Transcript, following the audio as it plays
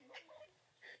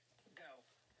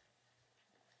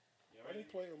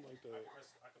play them like that?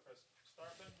 I can press start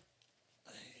button.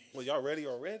 Well, y'all ready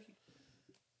already?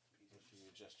 If you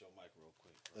adjust your mic real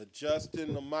quick.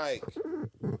 Adjusting the mic.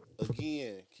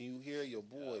 Again, can you hear your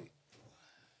boy?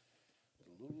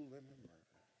 Lululemon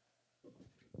Murder.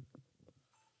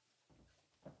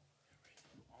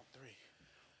 On 3.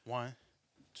 1,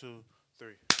 2,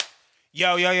 3.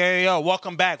 Yo.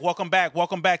 Welcome back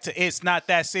to It's Not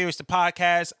That Serious, the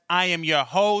podcast. I am your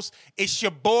host. It's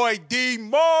your boy D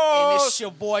Moore. And it's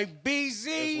your boy BZ.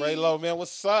 It's Ray Low, man.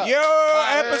 What's up? Yo,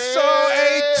 Hey. episode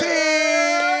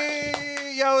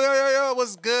 18. Yo.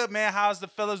 What's good, man? How's the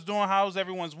fellas doing? How's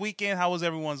everyone's weekend? We must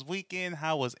have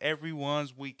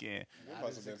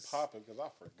been popping because I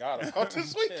forgot about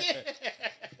this weekend.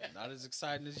 Not as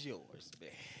exciting as yours,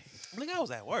 man. Nigga, I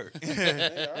was at work.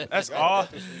 Man, That's all.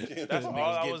 That's all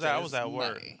I was at. I was at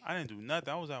work. I didn't do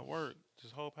nothing. I was at work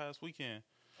this whole past weekend.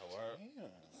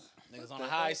 Niggas on the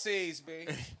high seas, man.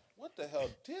 What the hell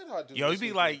did I do? Yo, you this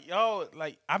be weekend?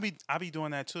 like, I be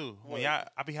doing that too. When I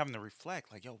be having to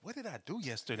reflect, like, yo, what did I do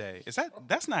yesterday?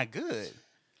 That's not good?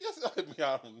 Yes, I don't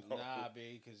know. Nah,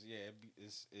 B, because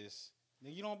it's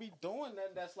you don't be doing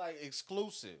nothing that's like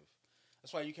exclusive.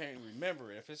 That's why you can't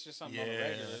remember it. If it's just something on the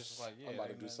regular, it's just like, I'm about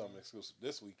to do something exclusive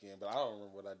this weekend, but I don't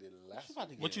remember what I did last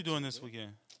week. What you doing this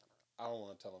weekend? I don't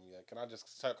want to tell them yet. Can I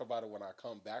just talk about it when I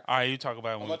come back? All right, you talk about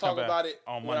it I'm when going to talk about it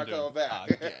on when Monday. I come back.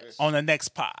 Yes. On the next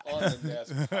pod. On the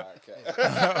next podcast.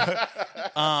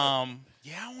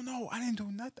 Yeah, I don't know. I didn't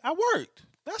do nothing. I worked.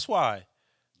 That's why.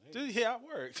 Dude, yeah, I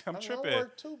worked. I'm tripping. I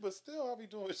work too, but still, I'll be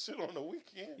doing shit on the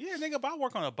weekend. Yeah, nigga, but I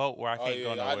work on a boat where I can't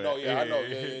go nowhere. I know.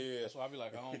 Yeah. That's why I be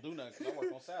like, I don't do nothing 'cause I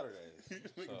work on Saturdays.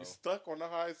 You be stuck on the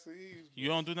high seas. You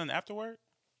don't do nothing after work?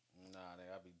 Nah,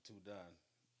 nigga, I be too done.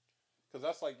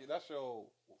 Because that's your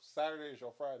Saturday is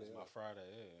your Friday. It's my Friday,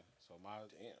 yeah. So my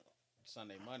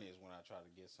Sunday, Monday is when I try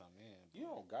to get something in. You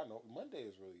don't got no. Monday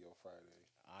is really your Friday.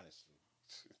 Honestly.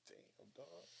 Damn, dog.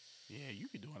 Yeah, you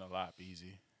be doing a lot,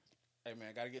 BZ. Hey, man,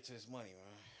 I got to get to this money,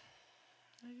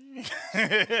 man.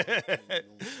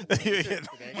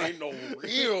 Ain't no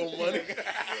real money.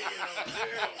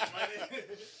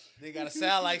 They got to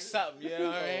sound like something, you know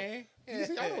what I mean?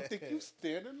 See, I don't think you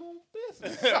standing on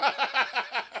business.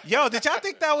 Yo, did y'all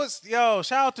think that was... Yo,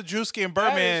 shout out to Drewski and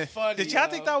Birdman. funny, Did y'all yo.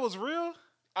 think that was real?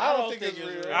 I don't think it's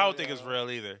real. I don't think it's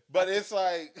real either. But it's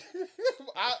like,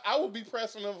 I would be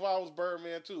pressing him if I was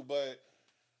Birdman too, but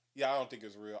yeah, I don't think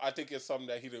it's real. I think it's something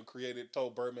that he done created,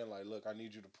 told Birdman, like, look, I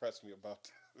need you to press me about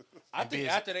this. I think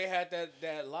after they had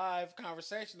that live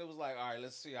conversation, it was like, all right,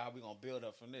 let's see how we going to build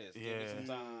up from this. Give it some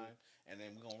time, and then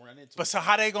we're going to run into it. But so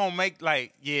how they going to make,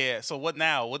 like, so what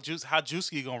now? How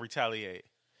Drewski going to retaliate?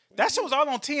 That shit was all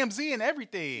on TMZ and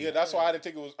everything. Yeah, that's why I didn't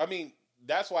think it was, I mean,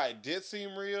 that's why it did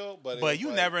seem real, but you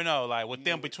like, never know, like, with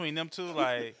them, between them two,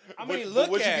 like. I mean,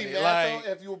 look would at you be it, mad like,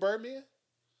 though if you were Birdman?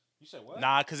 You said what?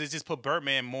 Nah, because it just put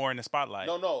Birdman more in the spotlight.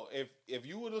 No. If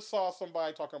you would have saw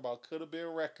somebody talking about could have been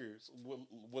records,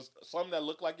 was something that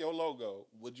looked like your logo,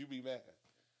 would you be mad?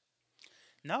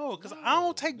 No, because I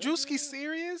don't take Drewski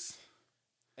serious.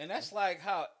 And that's like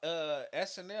how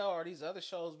SNL or these other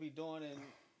shows be doing and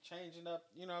changing up,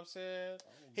 you know what I'm saying?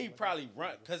 He probably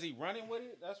because he running with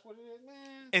it. That's what it is,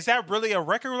 man. Is that really a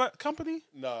record company?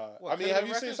 Nah. What, I mean, have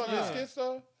you seen some of his Nah. skits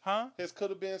though? Huh? His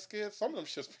could have been skits. Some of them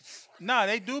shits be funny. Nah,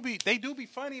 they do be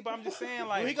funny, but I'm just saying,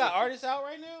 like, He got artists out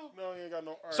right now? No, he ain't got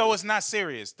no artist. so it's not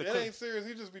serious. It ain't serious.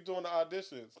 He just be doing the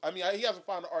auditions. I mean, he hasn't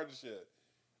found the artist yet.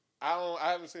 I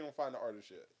haven't seen him find the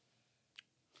artist yet.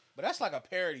 But that's like a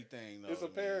parody thing, though. It's a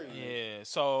parody. Yeah.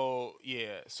 So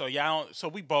y'all. So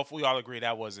we all agree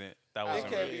that wasn't It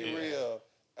can't real. be real.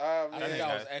 I think think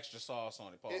that was that- extra sauce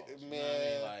on it, Paul. Man. You know what I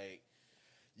mean? Like,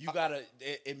 you gotta.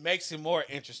 It makes it more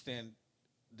interesting,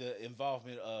 the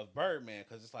involvement of Birdman,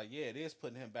 because it's like, yeah, it is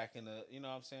putting him back in the, you know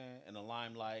what I'm saying, in the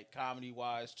limelight, comedy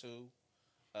wise too.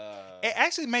 It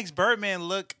actually makes Birdman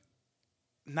look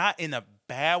not in a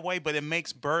bad way, but it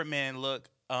makes Birdman look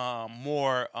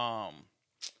more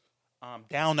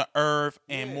down to earth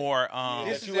and more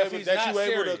This That is you if able he's that not you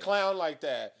able to serious. clown like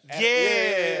that. Yeah.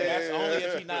 That's only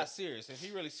if he's not serious. If he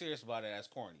really serious about it, that's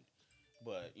corny.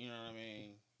 But you know what I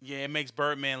mean. yeah, it makes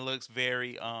Birdman looks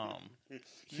very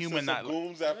human. Not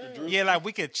gooms after Drew. Yeah, like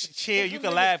we could cheer, you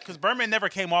could laugh, because Birdman never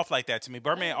came off like that to me.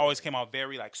 Birdman always came off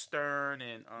very like stern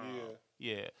and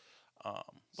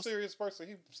Serious person.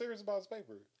 He's serious about his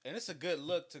paper. And it's a good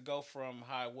look to go from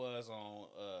how it was on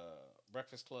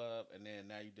Breakfast Club, and then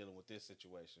now you're dealing with this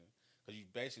situation, because you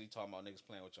basically talking about niggas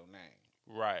playing with your name.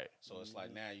 right. So it's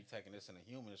like now you taking this in the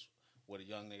humans with a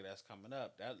young nigga that's coming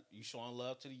up. That you showing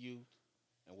love to the youth.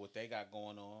 and what they got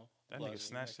going on. That Plus, nigga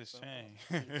snatched his chain.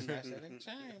 Snatched that nigga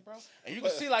chain, bro. And you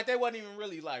can see like they wasn't even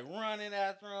really like running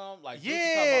after him. Like Juicy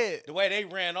Yeah. talking about, the way they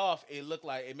ran off, it looked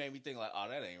like it made me think like, oh,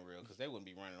 that ain't real because they wouldn't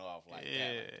be running off like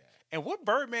that. And what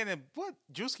Birdman and what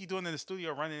Juicy doing in the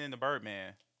studio running into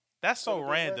Birdman? That's so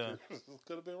random.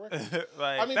 Could have been record.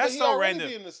 Like I mean, that's but he so already random.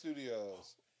 be in the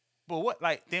studios. But what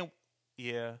like then?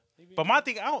 Yeah. But my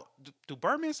thing, I don't. Do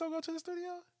Birdman still go to the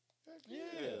studio? Yeah.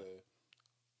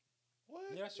 What?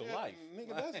 Yeah, that's your life.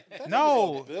 Nigga, that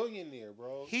No. nigga's a billionaire,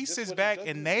 bro. He This sits what back does.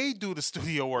 and they do the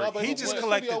studio work. No, but He he just went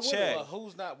collect studio the with check. him. But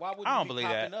who's not? Why would I you don't be believe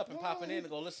popping that. up and No, popping in to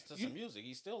go listen to some music?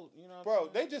 He's still, you know, what I'm Bro, saying?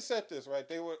 they just said this, right?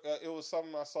 They were. It was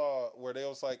something I saw where they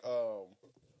was like,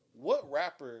 what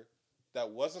rapper that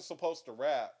wasn't supposed to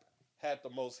rap had the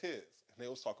most hits? And they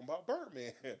was talking about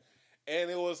Birdman.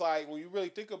 And it was like, when you really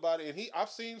think about it, and I've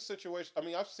seen situations. I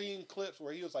mean, I've seen clips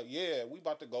where he was like, "Yeah, we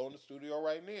about to go in the studio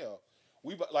right now."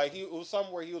 It was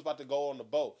somewhere he was about to go on the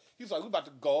boat. He was like, "We about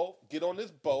to go get on this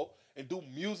boat and do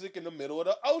music in the middle of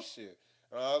the ocean."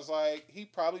 And I was like, he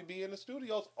probably be in the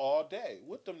studios all day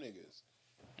with them niggas.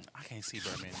 I can't see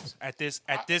Birdman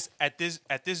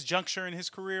at this juncture in his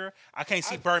career. I can't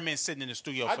see Birdman sitting in the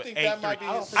studio I for think 8 that might be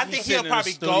I his think he's he'll sitting in the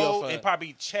probably studio go for- and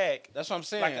probably check. That's what I'm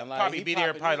saying. Like, Like, probably he be there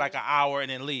popping probably in. like an hour and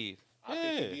then leave. I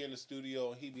think he'd Yeah. be in the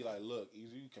studio and he'd be like, "Look,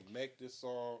 either you can make this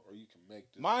song or you can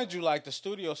make this." Mind song. you, like the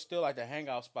studio's still like the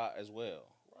hangout spot as well.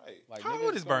 Right? Like, How niggas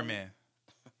old is going- Birdman?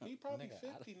 He probably Nigga,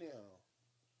 50 now.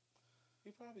 He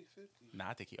probably 50. Nah,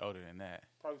 I think he older than that.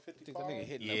 Probably I think 55. that nigga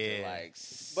hitting Yeah. up to like.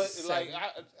 But 70.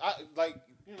 I like,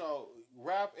 you know,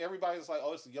 rap. Everybody's like,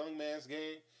 "Oh, it's a young man's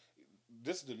game."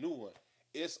 This is the new one.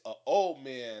 It's an old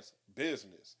man's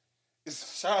business. It's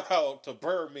a shout out to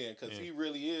Birdman because he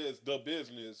really is the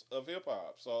business of hip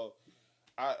hop. So,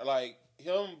 I like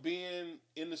him being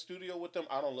in the studio with them.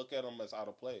 I don't look at him as out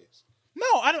of place.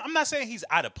 No, I'm not saying he's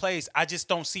out of place. I just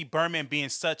don't see Birdman being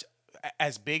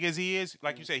as big as he is.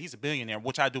 Like you said, he's a billionaire,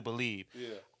 which I do believe.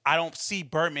 Yeah. I don't see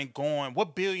Birdman going.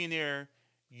 What billionaire,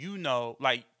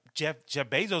 like Jeff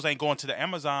Bezos ain't going to the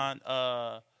Amazon.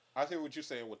 I hear what you're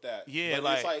saying with that. Yeah,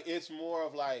 but it's more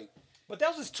of like. But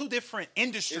that was two different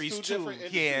industries It's two too. different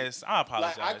industries. Yes, I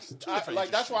apologize. Two different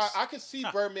that's why industries. I could see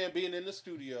Birdman being in the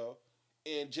studio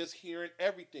and just hearing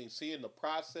everything, seeing the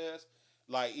process,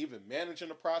 like even managing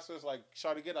the process. Like,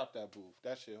 try to get out that booth.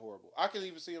 That shit horrible. I can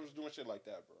even see him doing shit like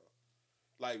that, bro.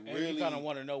 Like, And really, you kind of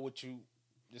want to know what you.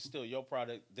 It's still your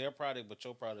product, their product, but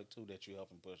your product too that you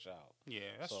helping push out. Yeah,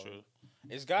 that's So, true.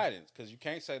 It's guidance because you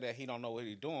can't say that he don't know what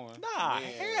he's doing. Nah,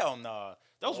 Man. hell no.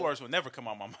 Those words would never come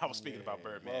out my mouth speaking about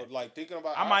Birdman. bro, like thinking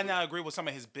about. I might not agree with some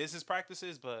of his business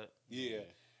practices, but Yeah,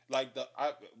 like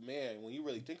when you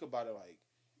really think about it, like,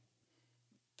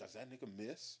 does that nigga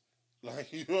miss?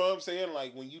 Like, you know what I'm saying?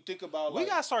 Like, when you think about, we like,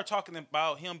 gotta start talking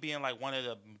about him being like one of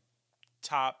the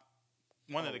top,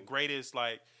 one of the greatest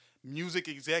like music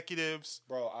executives.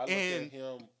 bro, I look and- at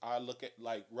him. I look at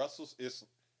like Russell's. It's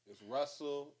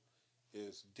Russell,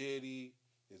 it's Diddy,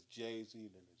 it's Jay-Z, and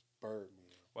it's Birdman.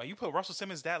 Well, you put Russell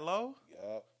Simmons that low,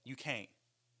 Yup. you can't.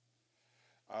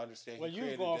 I understand. Well, he you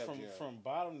created going Def from Jam. from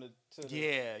bottom to the,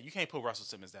 Yeah, you can't put Russell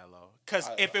Simmons that low. Because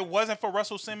I- if it wasn't for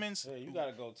Russell Simmons, Yeah, you got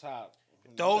to go top.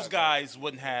 You those gotta go- guys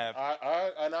wouldn't have.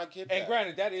 I get that. And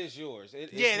granted, that is yours.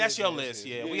 Yeah, that's your list.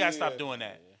 Yeah, we gotta stop doing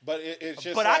that. But it's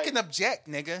just. But like, I can object,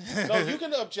 nigga. No, you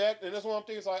can object, and that's one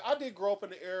thing. It's like I did grow up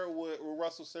in the era with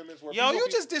Russell Simmons. Where Yo, people you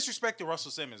be- just disrespected Russell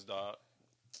Simmons, dog.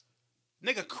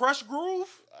 Nigga, Crush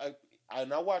Groove. I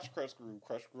watched Crush Groove.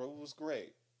 Crush Groove was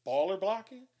great. Baller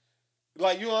blocking,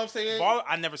 like, you know what I'm saying.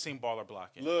 I never seen Baller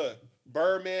blocking. Look,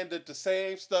 Birdman did the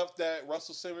same stuff that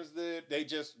Russell Simmons did. They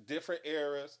just different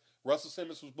eras. Russell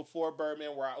Simmons was before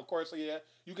Birdman, where of course, yeah,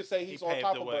 you could say he's He on paved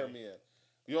top the of way. Birdman.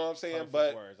 You know what I'm saying? Perfect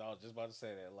But words. I was just about to say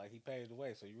that. Like, he paved the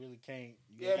way, so you really can't.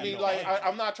 You yeah, ain't I mean, got no like, anger.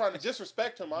 I'm not trying to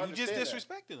disrespect him. I You understand just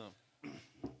that. disrespected him.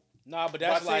 Nah, but By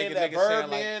that's like saying a that nigga saying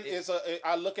Birdman like is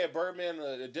I look at Birdman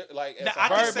like as Now, a I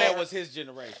can Birdman say- was his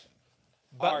generation.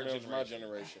 But- Birdman was my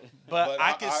generation. But I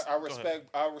I, can-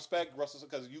 I go respect Russell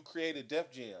because you created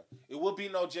Def Jam. It would be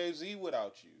no Jay-Z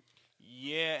without you.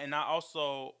 Yeah, and I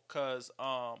also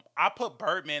I put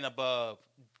Birdman above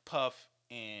Puff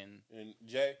and And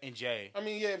Jay. Jay. I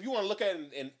mean, yeah, if you want to look at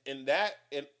it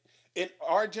in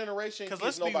our generation, Because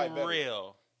there's let's be nobody better.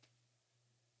 real.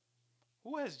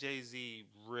 Who has Jay-Z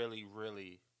really,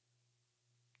 really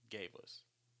gave us?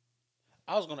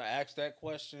 I was gonna ask that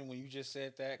question when you just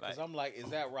said that because Like- I'm like, is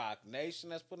that Rock Nation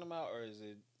that's putting him out, or is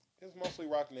it? It's mostly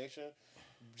Rock Nation.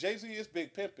 Jay-Z is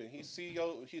big pimping. He see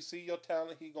your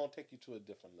talent. He gonna take you to a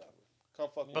different level. Come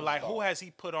fuck with But like, the who star. has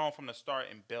he put on from the start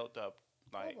and built up?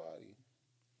 Like, Nobody.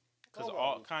 because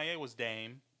Nobody. Kanye was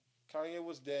Dame. Kanye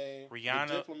was Dame. Rihanna.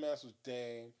 The Diplomats was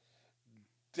Dame.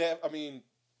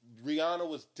 Rihanna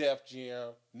was Def Jam.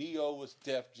 Neo was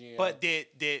Def Jam. But did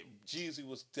Jeezy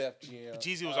was Def Jam.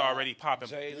 Jeezy was already popping?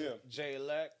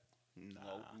 J-Elect?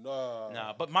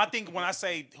 Nah. But my thing when I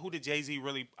say who did Jay-Z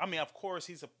really, I mean, of course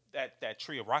he's that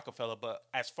tree of Rockefeller. But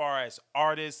as far as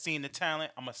artists, seeing the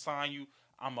talent, I'm gonna sign you.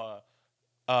 I'm a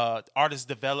artist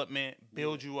development,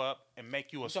 build you up, and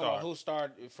make you a star. Who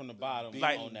started from the bottom on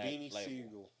that Beanie label?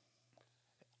 Siegel.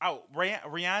 Oh,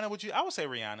 Rihanna? I would say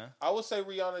Rihanna. I would say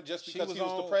Rihanna just because he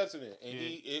was the president, and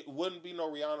Yeah. it wouldn't be no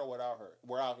Rihanna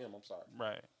without him. I'm sorry.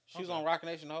 Right. She was on Rock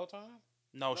Nation the whole time?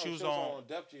 No, she was on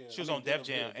Def Jam. She was on Def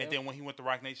Jam, and then when he went to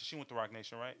Rock Nation, she went to Rock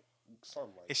Nation, right?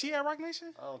 Something like Is she at Rock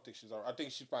Nation? I don't think she's on. I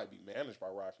think she'd probably be managed by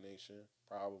Rock Nation,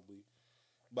 probably.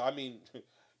 But I mean,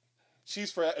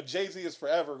 Jay-Z is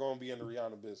forever going to be in the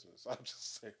Rihanna business. I'm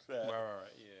just saying that.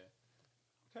 Right,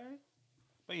 yeah. Okay.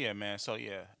 But yeah, man. So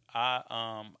yeah,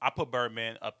 I put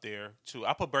Birdman up there too.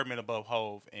 I put Birdman above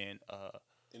Hove and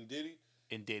Diddy.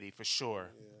 And Diddy for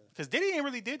sure. Because Diddy ain't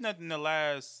really did nothing in the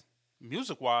last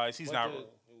music wise. He's not.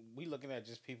 We looking at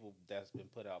just people that's been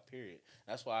put out. Period.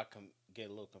 That's why I can get a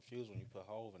little confused when you put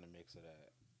Hove in the mix of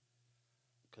that.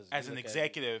 Because as an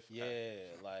executive,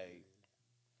 like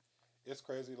it's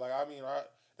crazy. Like I mean,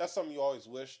 that's something you always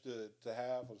wish to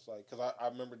have. It's like because I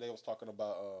remember they was talking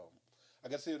about. I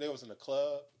guess they was in a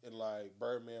club and like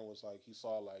Birdman was like he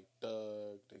saw like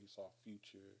Doug, then he saw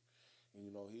Future, and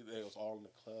they was all in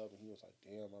the club and he was like,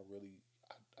 damn,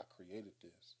 I created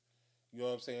this. You know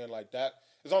what I'm saying? Like that,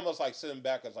 it's almost like sitting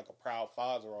back as like a proud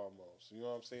father almost. You know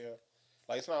what I'm saying?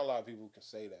 Like it's not a lot of people who can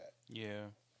say that. Yeah.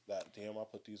 That damn, I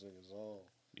put these niggas on.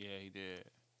 Yeah, he did.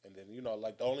 And then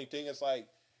like the only thing is like.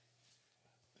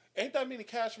 Ain't that many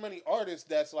Cash Money artists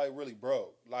that's like really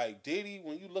broke? Like Diddy,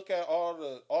 when you look at all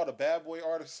the bad boy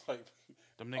artists, like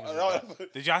them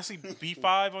niggas. Did y'all see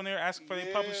B5 on there asking for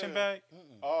their publishing back?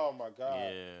 Oh my god!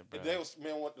 Yeah, bro. They was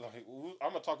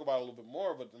I'm gonna talk about it a little bit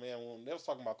more, but man, when they was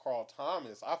talking about Carl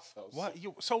Thomas, I felt what.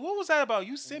 So what was that about?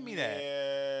 You sent me that.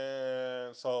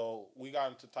 And so we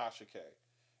got into Tasha K.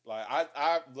 Like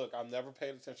I look, I've never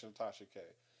paid attention to Tasha K.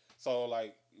 So,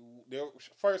 like,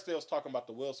 first they was talking about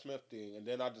the Will Smith thing, and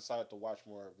then I decided to watch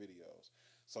more of her videos.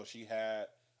 So she had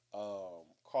Carl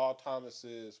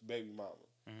Thomas's baby mama.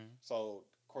 Mm-hmm. So,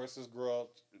 of course, this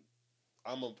girl,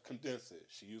 I'm going to condense it.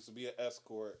 She used to be an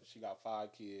escort. She got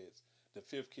 5 kids. The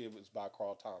 5th kid was by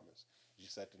Carl Thomas. She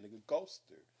said the nigga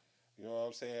ghosted her. You know what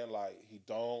I'm saying? Like, he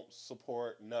don't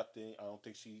support nothing. I don't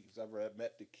think she's ever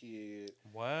met the kid.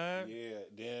 What? Yeah,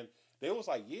 then... They was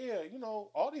like, yeah,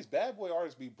 all these bad boy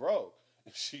artists be broke.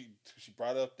 And she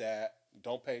brought up that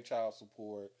don't pay child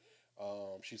support.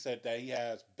 She said that he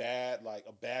has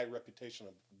a bad reputation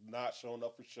of not showing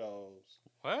up for shows.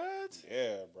 What?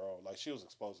 Yeah, bro. Like she was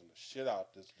exposing the shit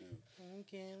out this dude.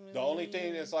 The only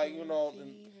thing is like,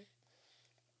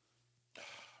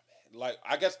 like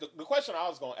I guess the question I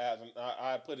was gonna ask, and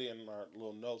I put it in our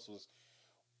little notes was.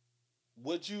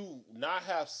 Would you not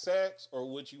have sex, or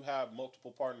would you have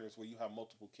multiple partners where you have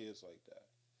multiple kids like that?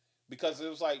 Because it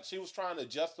was like she was trying to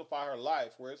justify her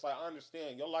life, where it's like, I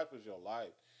understand your life is your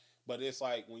life, but it's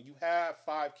like when you have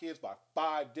 5 kids by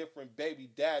 5 different baby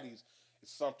daddies,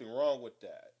 it's something wrong with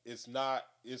that. It's not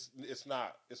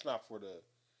for the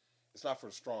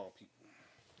strong people.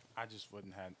 I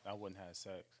wouldn't have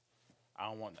sex. I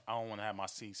don't want to have my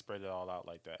seed spread it all out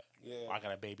like that. Yeah, I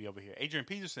got a baby over here. Adrian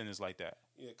Peterson is like that.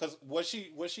 Yeah, because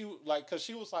because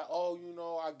she was like, oh,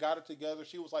 I got it together.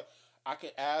 She was like, I can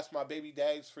ask my baby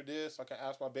daddies for this. I can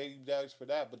ask my baby daddies for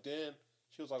that. But then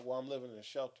she was like, well, I'm living in a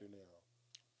shelter now.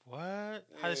 What?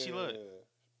 How does she look?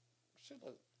 She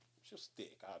was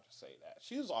thick. I'll just say that.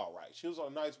 She was all right. She was a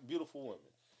nice, beautiful woman.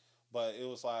 But it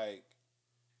was like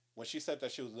when she said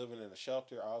that she was living in a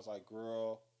shelter, I was like,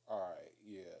 girl, all right,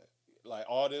 yeah. Like,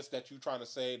 all this that you trying to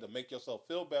say to make yourself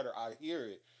feel better, I hear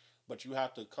it, but you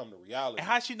have to come to reality. And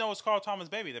how she know it's Carl Thomas'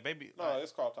 baby? The baby? No,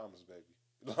 it's Carl Thomas' baby.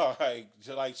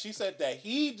 Like she said that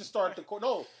he just started the court.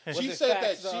 No, she said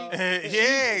that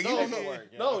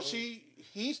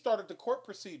he started the court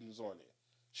proceedings on it.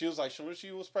 She was like, when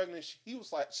she was pregnant, she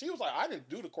was like, I didn't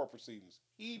do the court proceedings.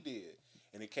 He did.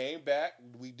 And it came back.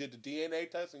 We did the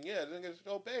DNA test, and yeah, it's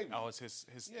your baby. Oh, it's his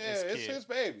kid. It's his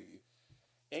baby.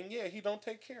 And yeah, he don't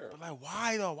take care of it. But like,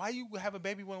 why though? Why you have a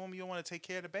baby when you don't want to take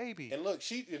care of the baby? And look,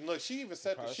 she even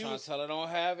said that she was tell her don't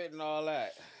have it and all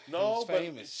that. No, but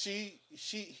she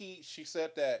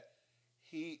said that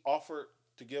he offered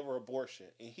to give her abortion,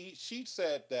 and she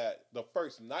said that the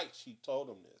first night she told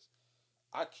him this.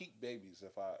 I keep babies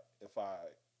if I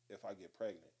get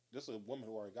pregnant. This is a woman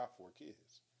who already got 4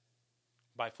 kids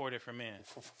by 4 different men.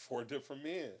 4 different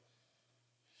men.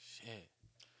 Shit.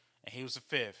 And he was the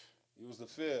fifth. He was the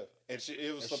fifth, and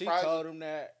it was If she surprising. told him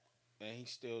that, and he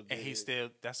still did. And he still,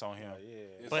 that's on him. Yeah.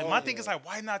 It's But on my him. thing is like,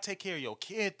 why not take care of your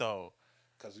kid though?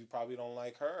 Because you probably don't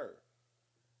like her.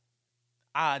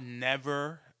 I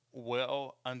never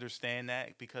will understand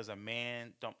that because a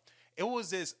man don't. It was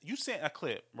this. You sent a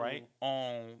clip right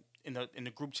on in the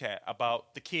group chat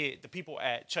about the kid, the people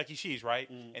at Chuck E. Cheese, right?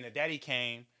 And the daddy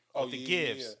came with the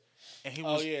gifts, and he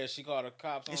was. Oh yeah, she called the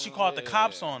cops. And on she him. called the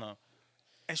cops Yeah. on her.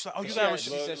 And she's like, "Oh, you She, got." had, she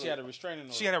said she had a restraining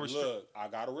order. She had a Look, I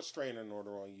got a restraining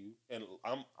order on you, and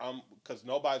I'm because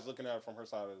nobody's looking at it from her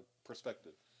side of the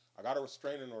perspective. I got a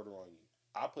restraining order on you.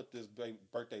 I put this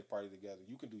birthday party together.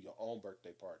 You can do your own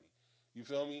birthday party. You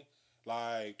feel me?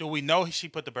 Like, Do we know she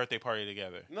put the birthday party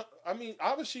together? no, I mean,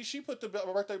 obviously she put the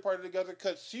birthday party together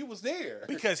because she was there.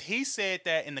 Because he said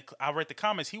that I read the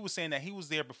comments. He was saying that he was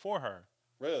there before her.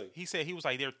 Really? He said he was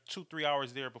like there 2-3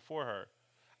 hours there before her.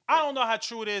 I don't know how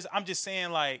true it is. I'm just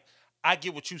saying like I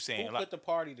get what you're saying. Who Like, put the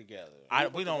party together?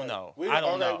 we don't know. We I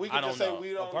don't okay, know. we I can don't just say know.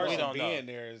 we A don't person know. don't know. being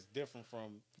there is different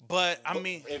from. But I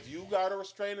mean, If you got a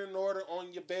restraining order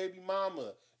on your baby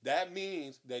mama, that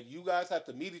means that you guys have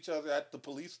to meet each other at the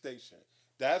police station.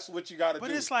 That's what you got to do.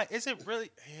 but it's like, is it really?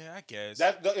 Yeah, I guess.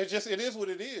 It is what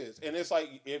it is, and it's like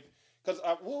because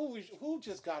who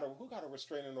got a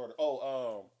restraining order?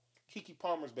 Oh, Keke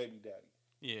Palmer's baby daddy.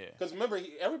 Yeah. Because remember,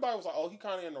 everybody was like, "Oh, he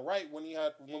kind of in the right" when we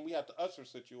had the Usher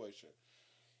situation.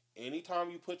 Anytime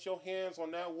you put your hands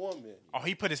on that woman, Oh,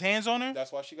 he put his hands on her.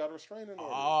 that's why she got a restraining order.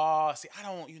 Oh, see,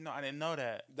 I didn't know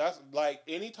that. That's like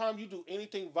anytime you do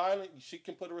anything violent, she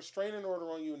can put a restraining order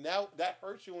on you. Now that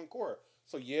hurts you in court.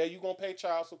 So yeah, you gonna pay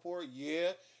child support.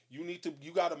 Yeah, you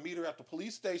got to meet her at the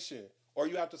police station, or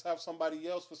you have to have somebody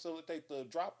else facilitate the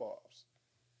drop offs.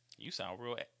 You sound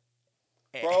real.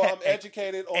 Bro, I'm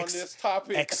educated on this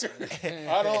topic.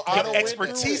 I don't Your went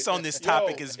expertise through it. on this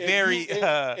topic is very.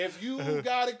 If you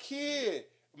got a kid,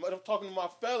 I'm talking to my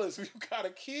fellas. If you got a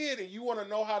kid and you want to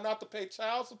know how not to pay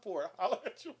child support, holler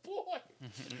at your boy.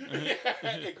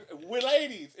 With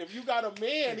ladies, if you got a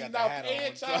man, he's not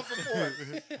paying child support.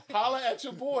 Holler at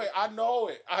your boy. I know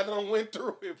it. I done went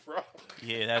through it, bro.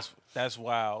 Yeah, that's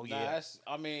wild. Nah,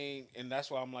 Yeah, and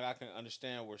that's why I'm like, I can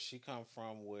understand where she come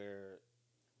from. Where,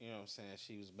 you know what I'm saying,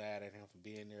 she was mad at him for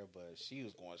being there, but she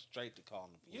was going straight to calling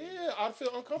the police. Yeah, I feel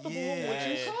uncomfortable Yeah.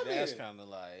 with you coming. That's kind of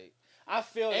like, I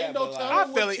feel Ain't that. no but telling like,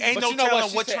 I feel it. Ain't but no you know telling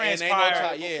she what said, and ain't no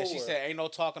transpired. yeah, she before. said ain't no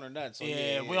talking or nothing. So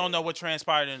yeah, we don't know what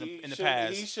transpired in the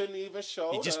past. He shouldn't even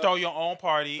show. You just up. throw your own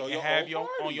party Throw and your have own your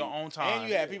party. on your own time. And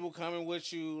you had people coming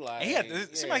with you, like And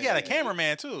it seemed like he had a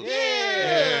cameraman too.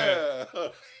 Yeah.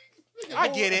 I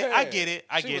get it. I get it.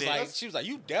 I She get was it. like, she was like,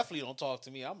 you definitely don't talk to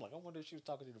me. I'm like, I wonder if she was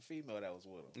talking to the female that was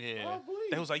with him. Yeah, Probably.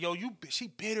 they was like, "Yo, she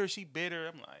bitter.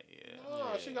 I'm like, yeah.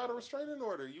 No, she got a restraining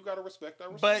order. You got to respect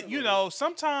that. But you know,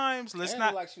 sometimes let's And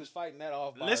not like she was fighting that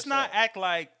off. By let's herself. not act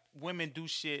like women do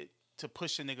shit to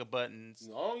push a nigga buttons.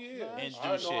 Oh yeah, And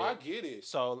I do know. shit. I get it.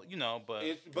 So but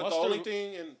But the only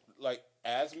thing, and like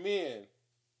as men,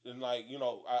 and like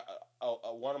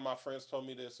one of my friends told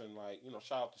me this, and like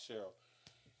shout out to Cheryl.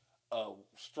 A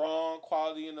strong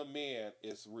quality in a man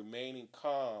is remaining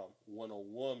calm when a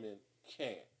woman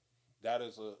can't. That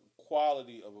is a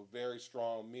quality of a very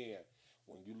strong man.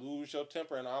 When you lose your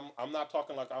temper, and I'm not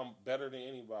talking like I'm better than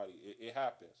anybody. It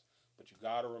happens, but you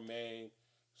got to remain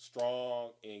strong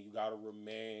and you got to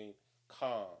remain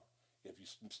calm. If you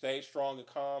stay strong and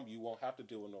calm, you won't have to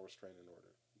deal with no restraining order.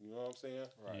 You know what I'm saying?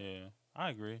 Right. Yeah, I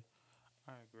agree.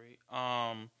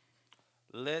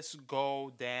 Let's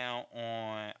go down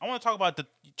on. I want to talk about the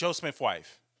Joe Smith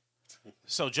wife.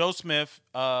 So Joe Smith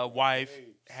wife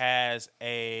has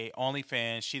a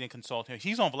OnlyFans. She didn't consult him.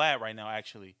 He's on Vlad right now,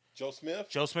 actually. Joe Smith?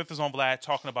 Joe Smith is on Vlad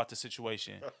talking about the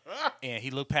situation. And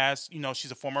he looked past,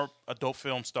 she's a former adult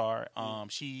film star.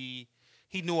 He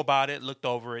knew about it, looked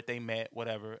over it, they met,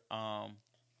 whatever.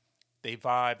 They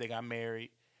vibed, they got married.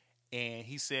 And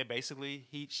he said basically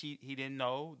he didn't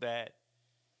know that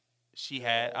she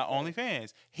had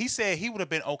OnlyFans. He said he would have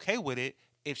been okay with it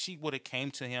if she would have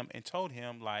came to him and told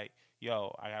him like,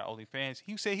 yo, I got OnlyFans.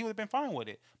 He said he would have been fine with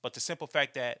it. But the simple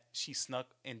fact that she snuck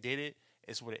and did it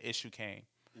is where the issue came.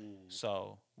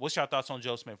 So what's your thoughts on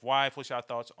Joe Smith's wife? What's your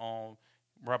thoughts on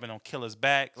rubbing on Killer's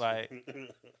back? Like,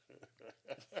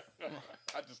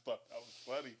 I just thought that was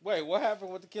funny. Wait, what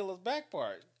happened with the killer's back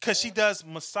part? because she does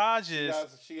massages.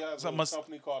 She has a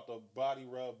company called the Body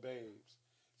Rub Babes.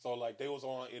 So like they was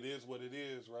on It Is What It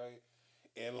Is, right?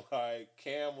 And like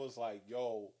Cam was like,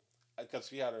 yo, because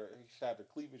she had her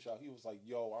cleavage out. He was like,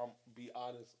 yo, I'm be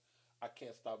honest, I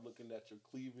can't stop looking at your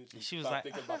cleavage. And She was stop like,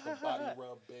 thinking about the Body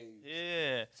Rub Babes.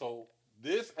 Yeah. So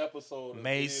This episode of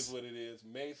Mace It Is What It Is.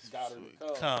 Mace got her to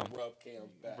come. come rub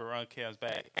Cam's back. Run Cam's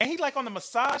back. And he like on the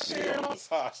massage She chair. on the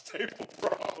massage table,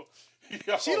 bro.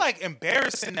 Yo. She like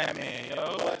embarrassing that man,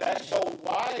 yo. But that's your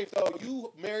wife, though.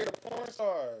 You married a porn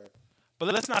star.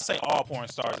 But let's not say all porn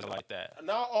stars are like that.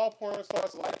 Not all porn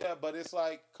stars are like that, but it's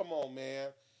like, come on, man.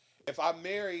 If I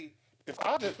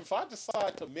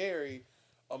decide to marry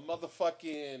a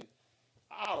motherfucking,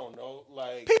 I don't know,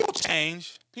 like People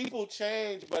change. people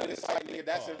change, but it's like, nigga,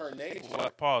 that's in her nature.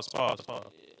 What? Pause. What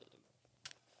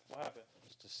happened?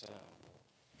 What's the sound?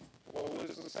 What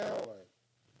does it sound like?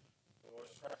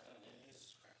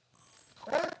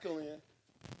 Crackling.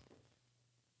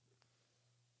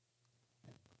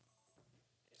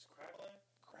 It's crackling?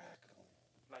 Crackling.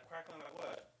 Like crackling like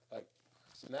what? Like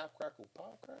snap, crackle,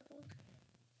 pop, crackling.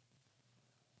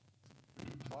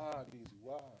 Why, Beezy?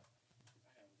 Why?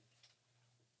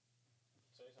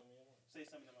 Say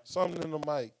something to my Something in the mic. I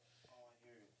want to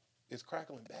hear it. It's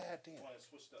crackling bad, damn. You want to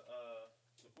switch the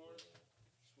chord?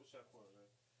 Switch that chord,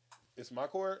 right? It's my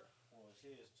chord? Well, it's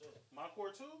his too. My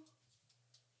chord too?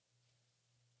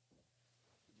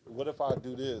 What if I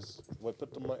do this? Put the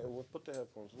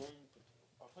headphones.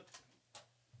 I'll put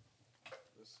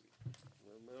Let's see.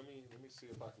 Let me see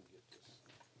if I can get this.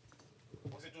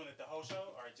 Was it doing it the whole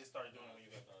show, or it just started doing it when you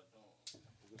got started doing it?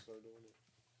 We can start doing it.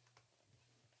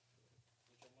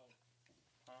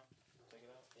 Huh? Take it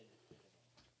out.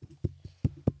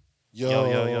 Yo.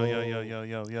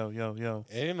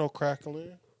 Ain't no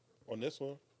crackling on this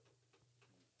one.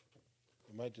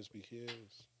 It might just be his.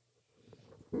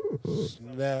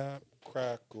 Snap,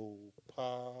 crackle,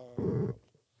 pop. Do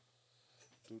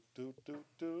do do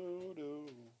do do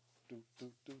do do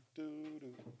do do do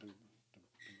do do.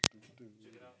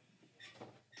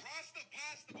 Pasta,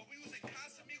 but we was in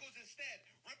Casamigos instead.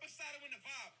 Right beside it in the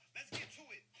vibe. Let's get to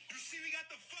it. You see, we got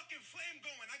the fucking flame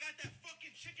going. I got that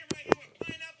fucking chicken right here with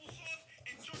pineapple sauce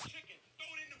and jerk chicken. Throw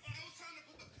it in the vibe. It was time to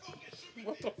put the fucking shrimp in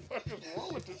What the fuck is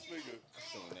wrong with this nigga?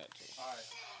 Doing that too. All right.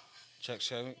 Check.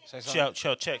 Say something.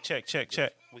 Chill. Check.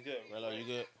 We good. Relo, you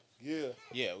good? Yeah.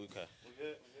 Yeah, we okay. We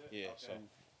good. Yeah, Okay. so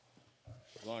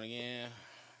going again.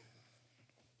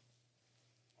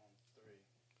 On 3.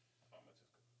 I'm gonna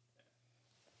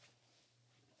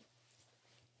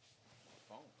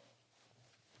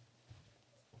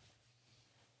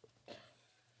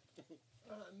just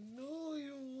I knew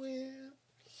you when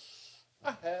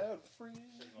I had a friend.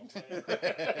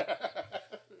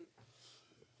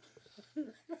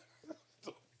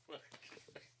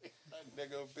 That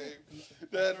nigga big.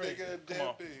 That nigga Come damn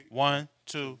on. big. 1,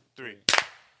 2, 3.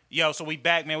 Yo, so we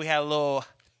back, man. We had a little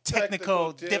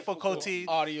technical Technical difficulties,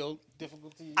 Audio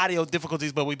difficulties. audio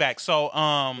difficulties, but we back. So,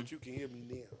 But you can hear me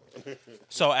now.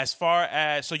 so as far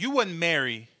as you wouldn't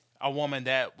marry a woman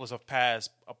that was a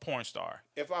porn star.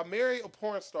 If I marry a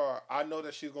porn star, I know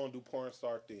that she's gonna do porn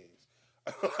star things.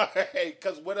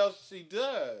 Because what else she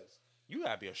does? You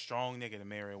gotta be a strong nigga to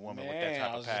marry a woman with that Man, type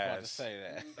I of was just about to past. say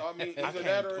that. I mean, I either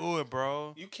that can't or do it,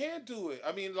 bro. you can't do it.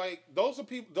 I mean, like those are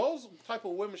people. Those type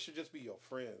of women should just be your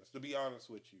friends. To be honest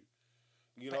with you,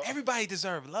 you know, But everybody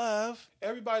deserves love.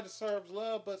 everybody deserves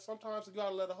love, but sometimes you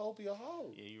gotta let a hoe be a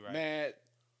hoe. Yeah, you right. Man,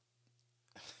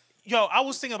 Yo, I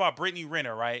was thinking about Brittany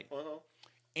Renner, right? Uh-huh.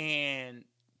 And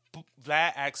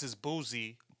Vlad asks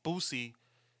Boosie.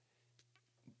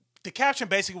 The caption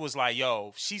basically was like,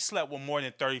 yo, she slept with more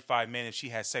than 35 men if she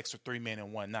had sex with 3 men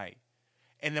in one night.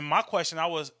 And then my question,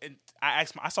 I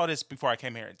saw this before I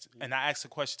came here, and I asked the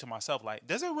question to myself, like,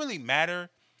 does it really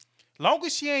matter? Long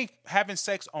as she ain't having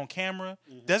sex on camera,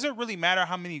 does it really matter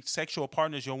how many sexual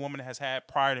partners your woman has had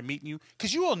prior to meeting you?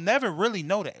 Because you will never really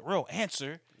know that real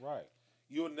answer. right.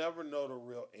 You'll never know the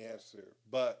real answer,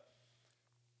 but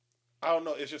I don't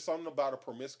know. It's just something about a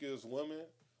promiscuous woman,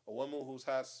 a woman who's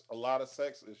has a lot of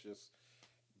sex. It's just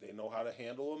they know how to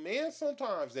handle a man.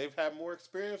 Sometimes they've had more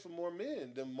experience with more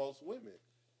men than most women.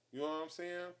 You know what I'm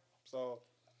saying? So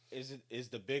Is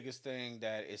the biggest thing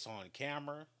that it's on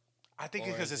camera? I think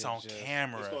Or because is it's it on just-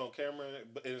 camera. it's on camera,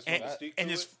 but there's no And, mystique and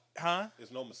to it's, it. huh?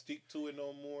 There's no mystique to it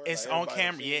no more. It's Like, on everybody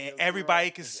camera. sees Yeah, it, everybody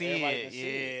right? can see Everybody it. can see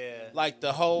it. Yeah. Like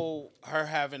the whole her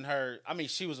having her. I mean,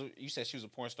 you said she was a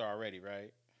porn star already,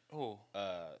 right? Who?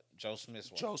 Joe Smith's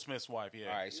wife. Joe Smith's wife, yeah.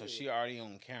 All right, so she already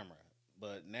on camera,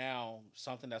 but now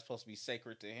something that's supposed to be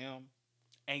sacred to him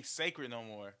Ain't sacred no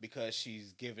more. because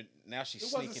she's giving. Now she's It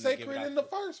sneaking wasn't to give it sacred out. in the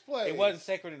first place. It wasn't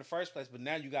sacred in the first place, but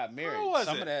now you got married. How was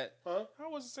Some it? of that, Huh?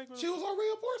 How was it sacred? She was already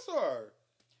a porn star.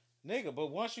 nigga. But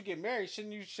once you get married,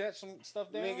 shouldn't you shut some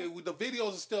stuff down? Nigga, the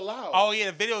videos are still out. Oh, yeah,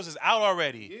 the videos is out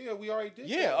already. Yeah, we already did.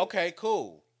 Yeah. that. Okay.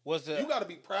 Cool. Was the You got to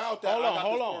be proud that hold I on, got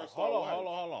hold this on, porn star hold on, wife. hold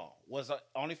on, hold on. Was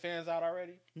OnlyFans out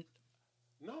already?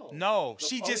 No, The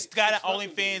she only- just got she an fucking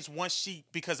OnlyFans once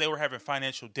because they were having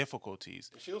financial difficulties.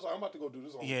 She was like, I'm about to go do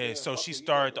this. Yeah, so Fuck she what you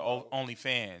started the talking about.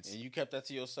 OnlyFans. And you kept that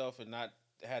to yourself and not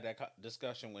had that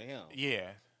discussion with him. Yeah.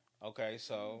 Okay,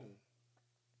 so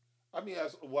So wait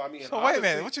a minute,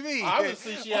 obviously- what you mean?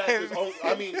 Obviously, she has Wait a this own.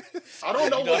 I mean, I don't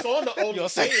know what's on the you'll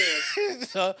say OnlyFans.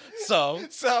 so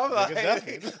So I'm like,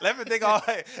 nothing. let me think all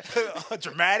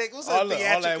dramatic. What's all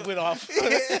that that went off.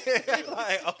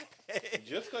 like, okay.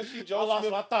 Just because she I Joe lost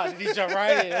Smith, my thought. Did he jump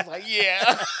right in? I was like,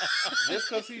 yeah. just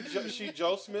because she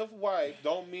Joe Smith's wife,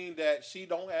 don't mean that she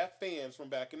don't have fans from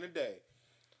back in the day.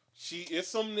 She is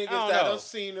some niggas don't that know. done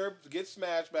seen her get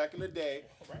smashed back in the day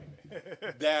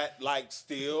that like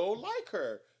still like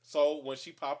her. So when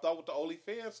she popped out with the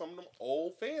OnlyFans, some of them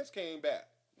old fans came back.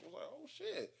 I was like, oh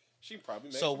shit, she probably.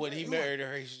 Made So some when he money. married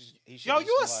her, he should. Yo, be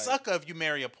you a like, sucker if you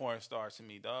marry a porn star to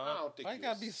me, I dog. don't think Why you you're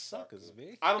gotta a be sucker. suckers,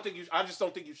 man? I just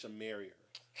don't think you should marry her.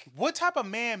 What type of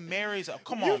man marries a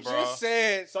come You on, bro? just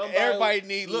said Somebody- everybody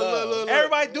need Look, love. look, look.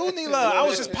 Everybody do need love. I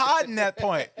was just podding that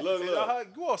point. Look.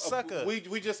 You a sucker. We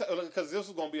just because this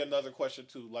was gonna be another question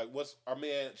too. Like, what's our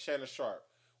man Shannon Sharp,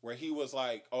 where he was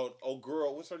like, oh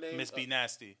girl, what's her name? Miss B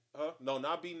Nasty. Huh? No,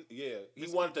 not be. Yeah, he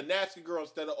wanted the nasty girl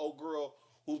instead of old girl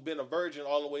who's been a virgin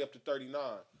all the way up to 39.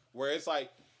 Where it's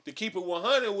like to keep it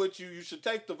 100 with you, you should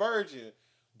take the virgin.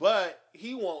 But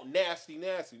he want nasty.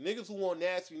 Niggas who want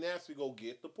nasty go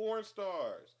get the porn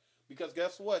stars. Because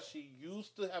guess what? She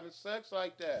used to having sex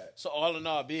like that. So all in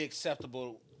all, it'd be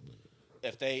acceptable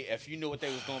if you knew what they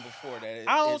was doing before that.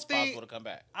 I don't It's think- possible to come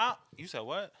back. You said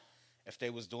what? If they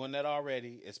was doing that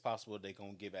already, it's possible they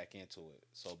gonna get back into it.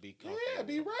 So be comfortable. Yeah,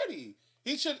 be ready.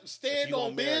 He should If stand you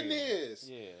on gonna marry him. business.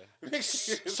 Yeah.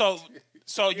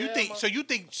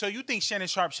 You think Shannon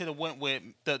Sharp should have went with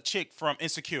the chick from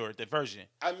Insecure, the version?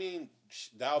 I mean,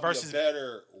 that'll Versus- be a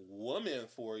better woman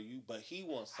for you, but he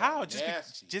wants something How?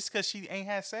 nasty. Just because she ain't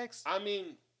had sex? I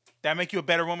mean, That make you a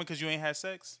better woman because you ain't had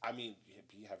sex? have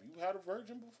you had a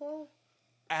virgin before?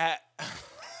 Uh,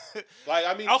 Like,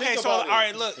 I mean, okay, think so about all it.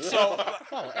 right, look. So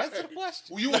Oh, answer the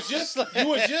question. you was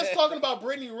just talking about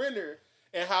Brittany Renner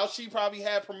and how she probably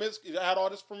had all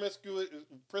this promiscuous.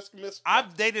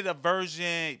 I've dated a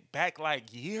virgin back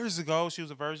like years ago. She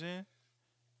was a virgin.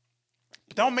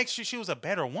 Don't make sure she was a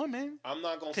better woman. I'm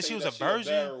not gonna 'Cause say she was that a she's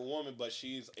virgin? a better woman, but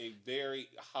she's a very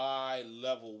high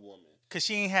level woman. Because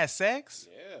she ain't had sex.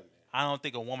 Yeah, man. I don't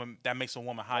think a woman that makes a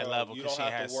woman high Bro, level you because don't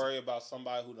she have has. to worry about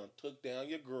somebody who done took down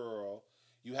your girl.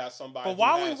 You have somebody. But who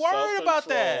why we has worried about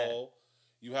that? self-control.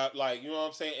 You have you know what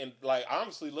I'm saying, and like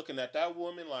honestly looking at that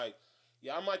woman, like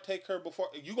yeah, I might take her before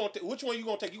you gonna. Which one you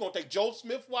gonna take? You gonna take Joe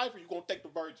Smith's wife or you gonna take the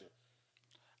virgin?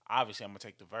 Obviously, I'm gonna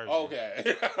take the virgin.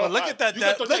 Okay. But look at that. You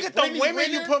gonna Look take at the Brittany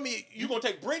women you Renner? put me. You gonna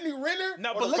take Brittany Renner?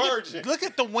 No, or but the look virgin? at, look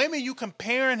at the women you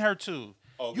comparing her to.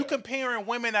 Okay. You comparing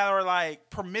women that are like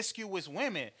promiscuous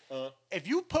women. If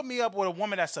you put me up with a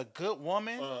woman that's a good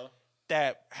woman,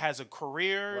 that has a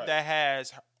career, Right.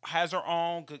 that has her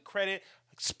own good credit,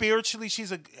 spiritually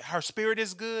her spirit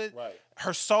is good, Right.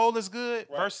 her soul is good.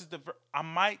 Right. Versus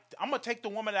I'm gonna take the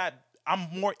woman that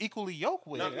I'm more equally yoked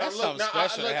with. Now, That's look, something now,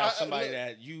 special to look, have somebody look.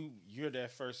 that you're their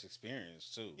first experience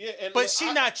too. Yeah, and But look,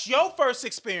 she not your first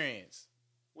experience.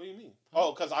 What do you mean?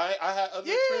 Oh, because I had other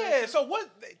Yeah. experiences? So what?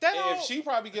 That And if don't- she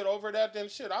probably get over that, then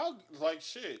shit, I'll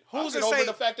shit. I'll Who's get to over say-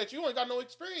 the fact that you ain't got no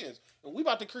experience, and we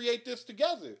about to create this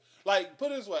together. Like,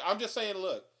 put it this way, I'm just saying,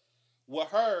 look, with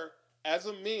her as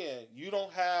a man, you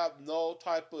don't have no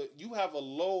type of, you have a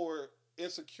lower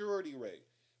insecurity rate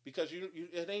because you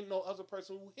it ain't no other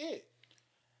person who hit.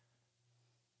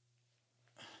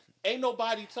 Ain't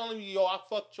nobody telling you, yo, I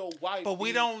fucked your wife. But we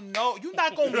B. don't know. You're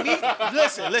not gonna meet.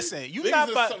 Listen. You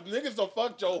Niggas, not. niggas don't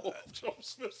fuck Joe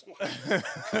Smith's wife.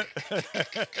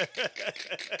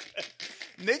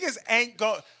 Niggas ain't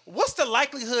go. What's the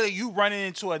likelihood of you running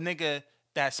into a nigga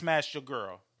that smashed your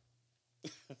girl?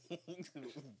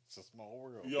 It's a small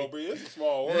world. Yo, bro, it's a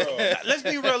small world. Let's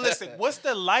be realistic. What's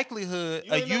the likelihood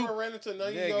You of ain't you? never ran into none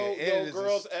of Nigga, your it is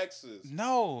girl's exes.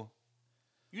 No.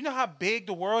 You know how big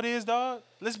the world is, dog.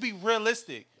 Let's be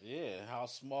realistic. Yeah, how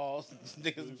small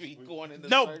niggas be going into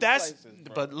No, certain that's. places,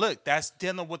 bro. But look, that's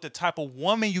dealing with the type of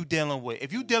woman you dealing with.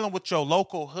 If you dealing with your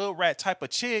local hood rat type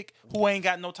of chick who ain't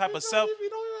got no type of self. You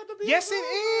don't even have to be Yes, a it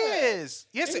girl. is.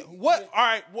 Yes, it. What? All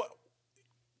right. What?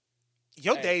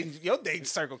 Your dating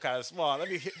circle kind of small. Let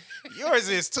me. Yours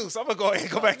is too. So I'm gonna go ahead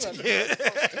and go back to you.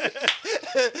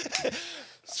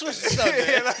 switch the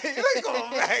subject. Let's go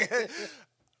back.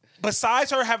 Besides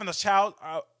her having a child,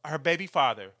 her baby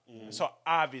father. So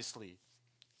obviously,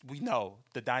 we know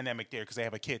the dynamic there because they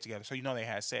have a kid together. So you know they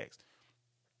had sex.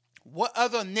 What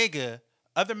other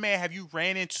man have you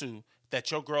ran into that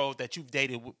your girl that you've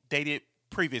dated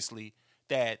previously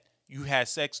that you had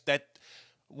sex that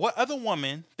what other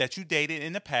woman that you dated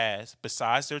in the past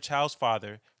besides their child's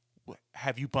father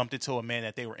have you bumped into a man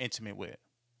that they were intimate with?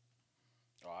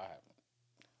 Oh, I haven't.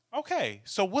 Okay,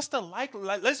 so what's the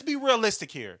let's be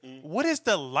realistic here. What is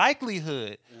the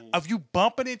likelihood of you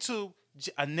bumping into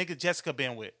a nigga Jessica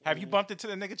been with? Have you bumped into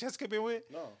the nigga Jessica been with?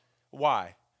 No.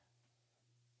 Why?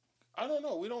 I don't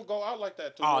know. We don't go out like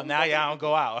that. Oh, now y'all don't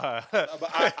go out, huh?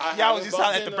 But Y'all was just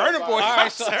out at the Burner Boy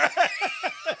concert.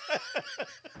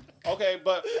 Okay,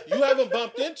 but you haven't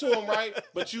bumped into him, right?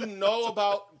 But you know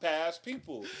about past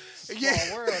people.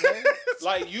 Yeah. World, man.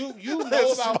 Like you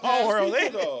know about past world,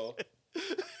 people though.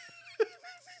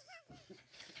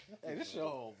 Hey, this your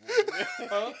homeboy.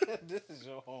 Huh? This is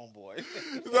your homeboy.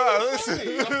 No, listen.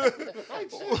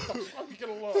 Right, shit. How we get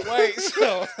along? Wait,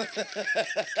 so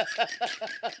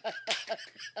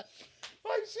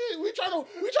Like shit, we trying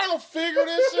to figure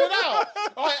this shit out.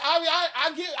 Like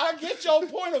I get your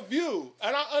point of view,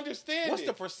 and I understand. what's it.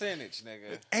 the percentage,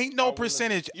 nigga? Ain't no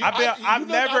percentage. I've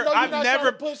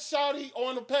never put Shawty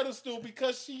on the pedestal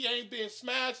because she ain't been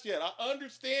smashed yet. I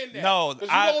understand that. No, because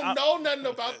you don't know nothing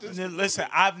about this. Listen,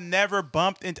 I've never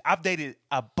bumped into. I've dated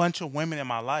a bunch of women in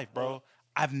my life, bro.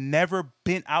 I've never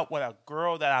been out with a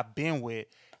girl that I've been with,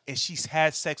 and she's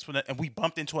had sex with, and we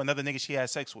bumped into another nigga she had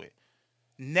sex with.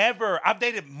 Never. I've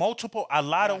dated a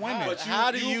lot of women. But How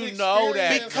do you've you know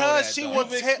that? Because she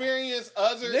was You've experienced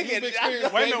other. Nigga, You've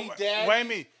experienced wait a baby minute, daddy. wait a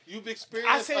minute. You've I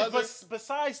experienced said, other.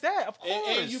 besides that, of course.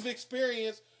 And you've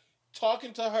experienced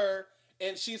talking to her,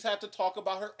 and she's had to talk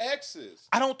about her exes.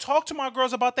 I don't talk to my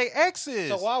girls about their exes.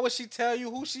 So why would she tell you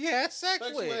who she had sex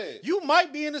Sex with? with. You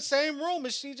might be in the same room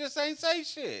and she just ain't say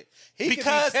shit. He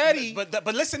Because, could be petty.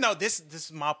 but listen, though, this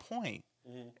is my point.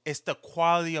 It's the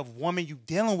quality of woman you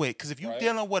dealing with. Because if you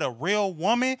dealing with a real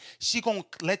woman, she gonna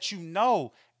let you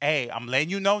know, hey, I'm letting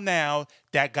you know now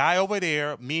that guy over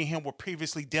there, me and him were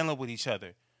previously dealing with each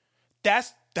other.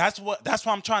 That's what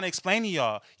I'm trying to explain to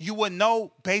y'all. You would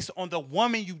know based on the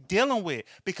woman you dealing with.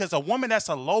 Because a woman that's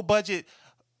a low budget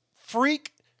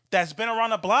freak that's been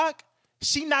around the block,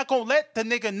 she not gonna let the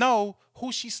nigga know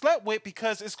who she slept with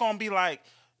because it's gonna be like,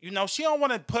 you know, she don't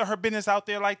want to put her business out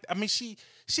there like. I mean, she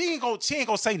ain't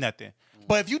gonna say nothing.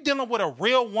 But if you dealing with a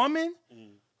real woman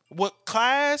with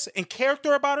class and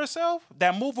character about herself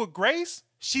that move with grace,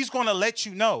 she's gonna let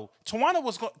you know.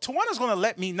 Tawana's gonna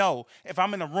let me know if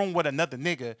I'm in a room with another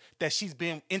nigga that she's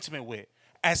been intimate with.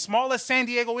 As small as San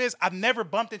Diego is, I've never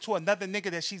bumped into another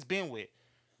nigga that she's been with.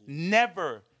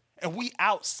 Never. And we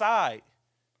outside.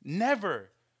 Never.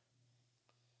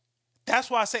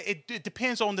 That's why I say it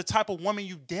depends on the type of woman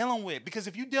you dealing with. Because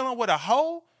if you dealing with a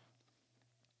hoe,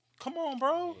 come on,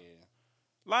 bro. Yeah.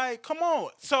 Like, come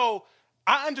on. So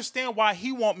I understand why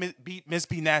he want Miss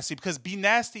B Nasty, because B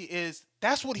Nasty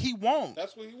that's what he want.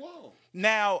 That's what he want.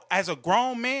 Now, as a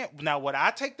grown man, would I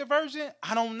take the version?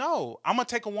 I don't know. I'm gonna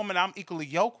take a woman I'm equally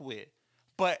yoked with.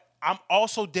 But I'm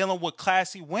also dealing with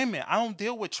classy women. I don't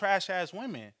deal with trash ass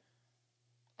women.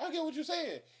 I get what you're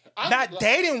saying. Not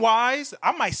dating wise,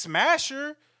 I might smash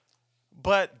her,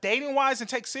 but dating wise and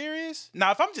take serious.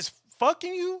 Now, if I'm just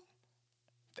fucking you,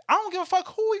 I don't give a fuck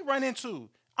who we run into.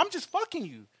 I'm just fucking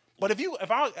you. But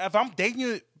if I'm dating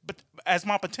you as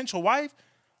my potential wife,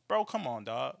 bro, come on,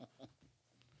 dog.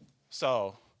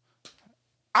 So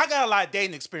I got a lot of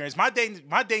dating experience. My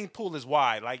dating pool is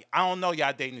wide. Like, I don't know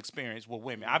y'all dating experience with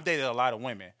women. I've dated a lot of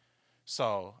women,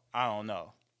 so I don't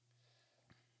know.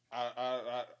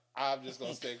 I'm just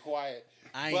gonna stay quiet.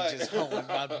 I ain't just holding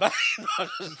my body.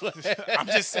 I'm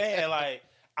just saying, like,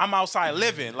 I'm outside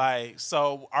living, like,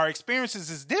 so our experiences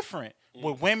is different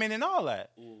with women and all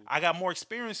that. I got more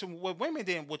experience with women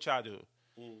than what y'all do.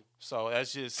 So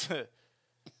that's just.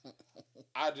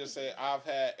 I just say I've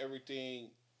had everything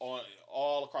on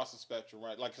all across the spectrum,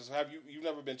 right? Like, cause you've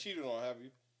never been cheated on, have you?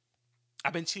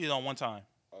 I've been cheated on one time.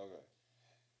 Okay.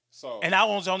 So. And I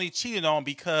was only cheated on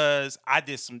because I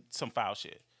did some foul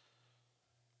shit.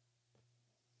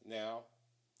 Now,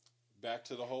 back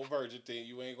to the whole virgin thing.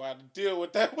 You ain't gonna have to deal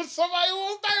with that with somebody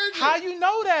who's virgin. How you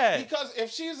know that? Because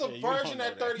if she's a virgin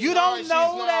at 39, you don't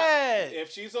know she's not, that.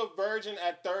 If she's a virgin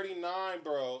at 39,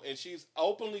 bro, and she's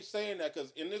openly saying that,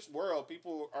 because in this world,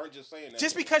 people aren't just saying that.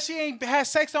 Just because she ain't had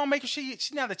sex don't make her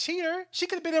she's not a cheater. She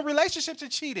could have been in relationships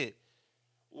and cheated.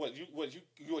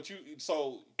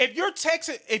 So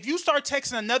if you start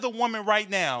texting another woman right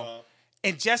now,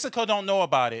 and Jessica don't know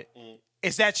about it,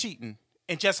 is that cheating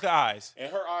in Jessica's eyes? In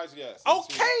her eyes, yes.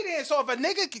 Okay then. So if a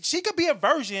nigga, she could be a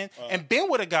virgin and been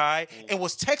with a guy and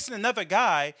was texting another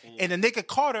guy, and the nigga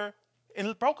caught her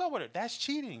and broke up with her. That's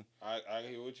cheating. I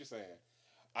hear what you're saying.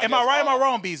 Am I right or am I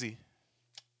wrong, Beezy?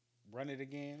 run it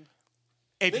again.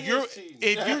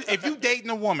 If you dating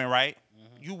a woman, right?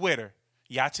 You with her,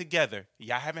 y'all together,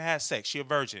 y'all haven't had sex, she a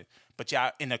virgin, but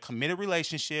y'all in a committed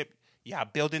relationship, y'all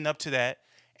building up to that,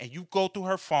 and you go through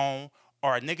her phone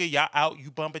or a nigga y'all out,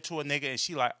 you bump into a nigga and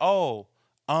she like,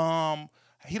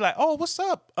 he like, oh, what's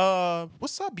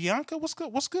up, Bianca, what's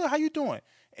good, how you doing?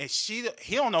 And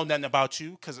he don't know nothing about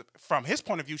you because from his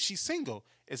point of view, she's single.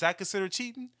 Is that considered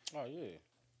cheating? Oh yeah.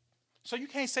 So you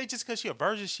can't say just because she a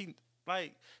virgin,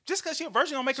 just because she a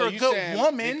virgin don't make So her a you good saying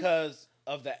woman. because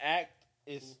of the act,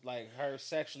 it's like her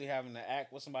sexually having to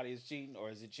act with somebody is cheating, or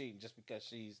is it cheating just because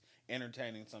she's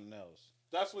entertaining something else?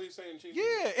 That's what he's saying. Cheating.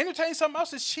 Yeah, entertaining something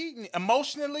else is cheating.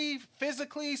 Emotionally,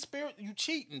 physically, spirit, you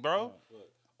cheating, bro. Look,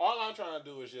 all I'm trying to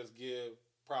do is just give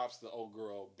props to the old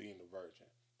girl being a virgin,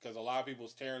 because a lot of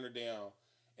people's tearing her down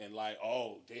and like,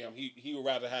 oh damn, he would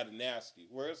rather have the nasty.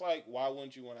 Where it's like, why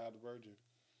wouldn't you want to have the virgin?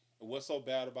 What's so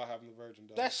bad about having the virgin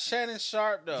dog? That's Shannon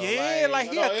Sharp though. Yeah,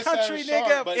 like he a it's country Shannon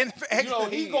nigga. Sharp, but, in, you know,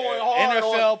 he going hard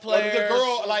NFL on players. the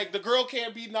girl. Like the girl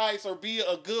can't be nice or be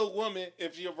a good woman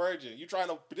if she's a virgin. You trying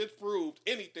to disprove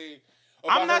anything?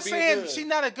 About I'm not her being saying good. she's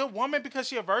not a good woman because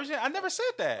she a virgin. I never said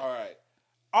that. All right.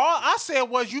 All I said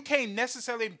was you can't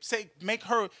necessarily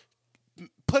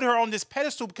put her on this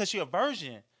pedestal because she a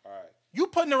virgin. All right. You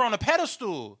putting her on a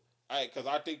pedestal. All right, because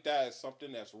I think that is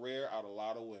something that's rare out of a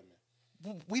lot of women.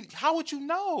 How would you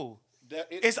know?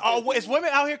 It's It's women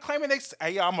out here claiming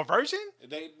hey, I'm a virgin.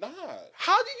 They not.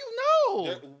 How do you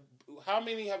know? How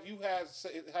many have you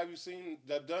seen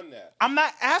that done that? I'm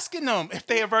not asking them if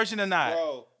they a virgin or not.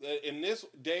 Bro, in this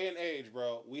day and age,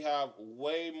 bro, we have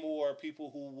way more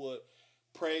people who would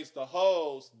praise the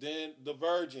hoes than the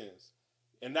virgins.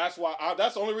 And that's why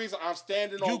that's the only reason I'm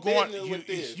standing on business with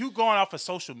this. You going off of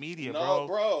social media,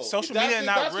 bro. Social media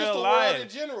not that's real just the life. world in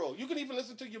general. You can even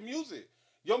listen to your music.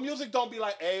 Your music don't be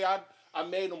like, hey, I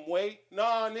made them wait.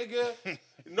 Nah, nigga.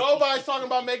 Nobody's talking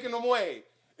about making them wait.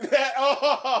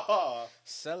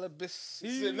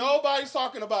 Celibacy. Nobody's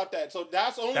talking about that. So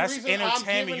that's the only reason entertainment.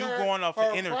 I'm giving You her going off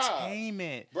her of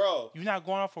entertainment, bro. You're not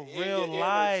going off of real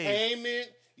life. Entertainment,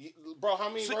 bro. How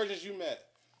many virgins you met?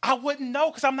 I wouldn't know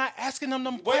because I'm not asking them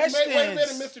Wait questions. a minute,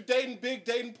 Mr. Dating Big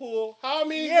Dating Pool. How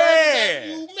many virgins have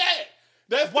you met?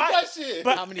 That's the question.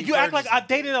 But How many you act like virgins I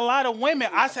dated a lot of women.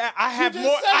 I said I have just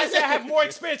more. said I said I it. have more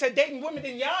experience at dating women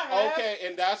than y'all have. Okay,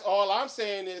 and that's all I'm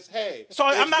saying is, hey. So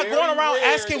I'm not very going around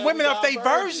rare asking that women we if they got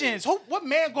virgins. What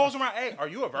man goes around? Hey, are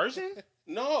you a virgin?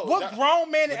 No. What grown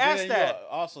man But asked then that? you're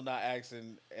also not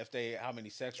asking how many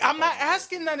sexual. I'm not partners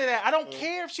asking none of that. I don't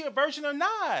care if she a virgin or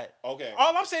not. Okay.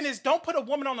 All I'm saying is don't put a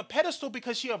woman on a pedestal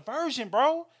because she a virgin,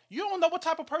 bro. You don't know what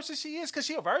type of person she is because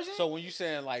she a virgin. So when you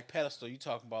saying like pedestal, you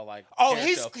talking about like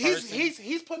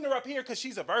he's putting her up here because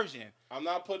she's a virgin. I'm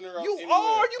not putting her up You anywhere.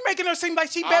 are. You making her seem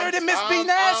like she better than Miss B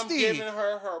Nasty. I'm giving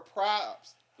her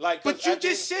props. Like, But you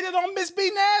just shitted on Miss B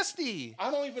Nasty.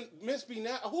 I don't even Miss B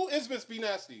Nasty. Who is Miss B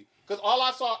Nasty? Because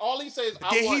all he says,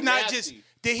 I Did want he not nasty. just?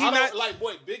 Did he I don't- not? like?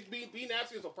 Wait, Big B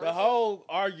Nasty is a person. The whole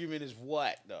argument is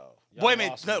what though? Y'all Wait a minute.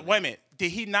 lost No, me. wait a minute.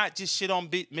 Did he not just shit on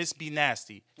Miss B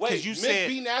Nasty? Wait, you Miss said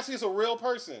B Nasty is a real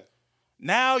person.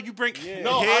 now you bring. Yeah.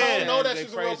 No, I don't know that They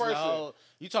she's a real praising the person. hoe-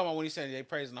 You talking about when he said they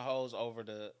praising the hoes over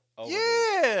the?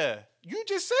 Yeah, you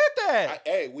just said that.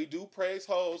 Hey, we do praise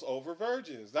hoes over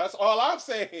virgins. That's all I'm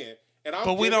saying. And I'm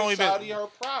But we giving don't even- Shawty her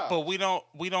props. But we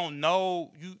don't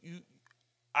know you.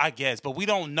 I guess, but we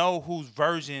don't know who's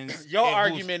virgins. Your and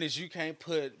who's- argument is you can't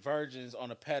put virgins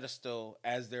on a pedestal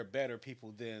as they're better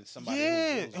people than somebody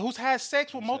Yeah, who's who's had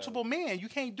sex with multiple men. You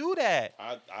can't do that.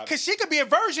 I Because she could be a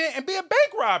virgin and be a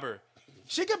bank robber.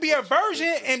 She could be a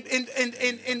virgin and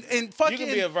fucking. you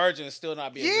can be a virgin and still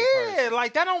not be a good yeah, person.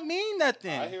 like that don't mean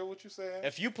nothing. I hear what you're saying.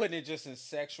 If you putting it just in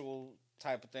sexual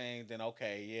type of thing, then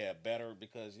okay, yeah, better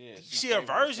because She a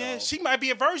virgin. She might be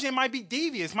a virgin. Might be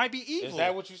devious. Might be evil. Is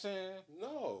that what you're saying?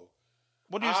 No.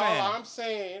 What are you All saying? I'm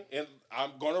saying, and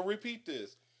I'm going to repeat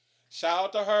this. Shout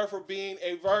out to her for being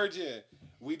a virgin.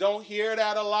 We don't hear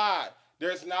that a lot.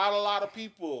 There's not a lot of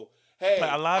people. Hey,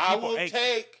 But a lot of I people will ain't-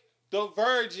 take the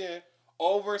virgin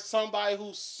over somebody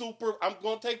who's super. I'm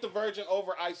going to take the virgin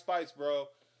over Ice Spice, bro.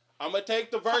 I'm going to take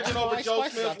the virgin over Ice Joe Spice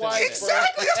is Smith's out there. wife,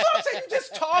 Exactly. That's what I'm saying. You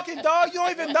just talking, dog. You don't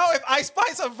even know if Ice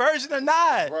Spice a virgin or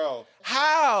not. bro.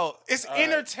 How? It's All right.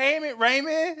 entertainment,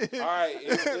 Raymond. All right.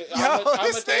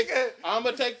 This nigga. I'm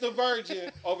going to take the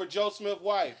virgin over Joe Smith's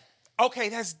wife. Okay,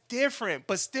 that's different,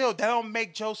 but still, that don't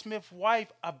make Joe Smith's wife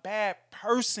a bad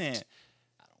person.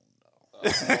 I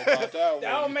don't know about that one.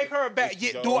 That don't make her a bad.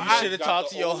 Yeah, Yo, do you I? should have got talked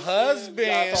the to your old husband.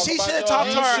 shit. She Y'all should have talk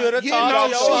talked about to your- her. shoulda You talked know,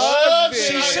 to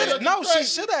she your husband. should have. No, she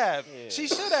Crazy. should have. She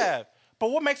should have. But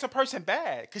what makes a person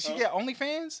bad? Because she get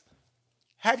OnlyFans?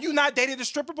 Have you not dated a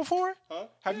stripper before? Huh?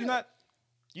 Have you not?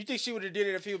 You think she would have did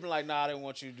it if he would been like, nah, I didn't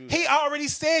want you to do that? He already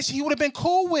said he would have been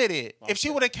cool with it if she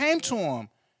would have came to him.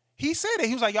 He said it.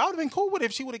 He was like, y'all would have been cool with it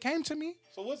if she would have came to me.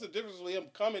 So what's the difference with him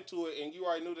coming to it and you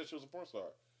already knew that she was a porn star?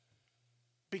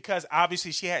 Because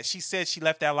obviously she said she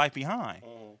left that life behind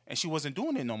and she wasn't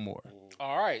doing it no more.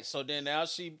 All right, so then now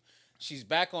she's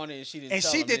back on it and she didn't And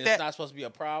tell she him did and that- it's not supposed to be a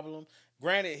problem.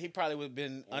 Granted, he probably would have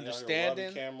been And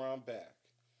understanding. camera, I'm back.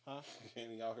 Huh?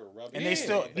 And y'all here rubbing. And they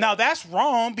still now that's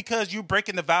wrong because you're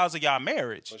breaking the vows of y'all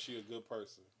marriage. But she a good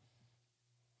person.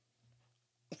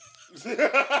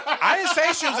 I didn't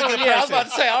say she was a good Yeah, I was person. about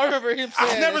to say. I remember him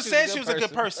saying. I never that said she was a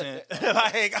good person.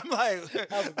 Like I'm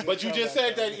like, But you just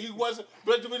said that he wasn't.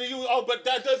 But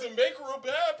that doesn't make her a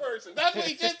bad person. That's what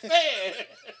he just said.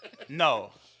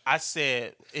 no. I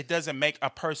said it doesn't make a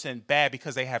person bad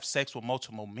because they have sex with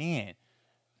multiple men.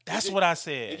 That's what I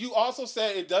said. And you also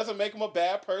said it doesn't make them a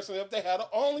bad person if they had an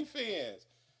OnlyFans.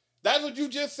 That's what you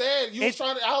just said. You was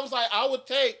trying to. I was like, I would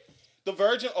take the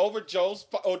virgin over Joe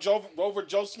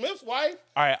Smith's wife.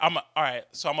 All right.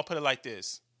 So I'm gonna put it like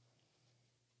this: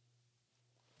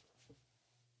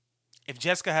 if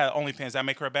Jessica had OnlyFans, that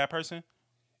make her a bad person?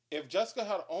 If Jessica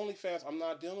had OnlyFans, I'm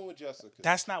not dealing with Jessica.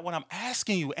 That's not what I'm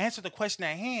asking you. Answer the question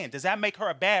at hand. Does that make her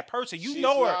a bad person? You She's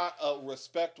know her. not a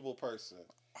respectable person.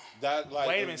 That like.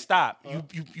 Wait a minute. Stop.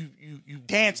 You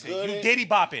dancing. Good You at- diddy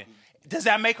bopping. Does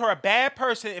that make her a bad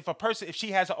person if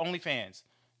she has an OnlyFans?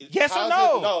 Yes or How's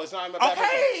no? it- no, it's not a bad person.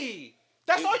 Okay.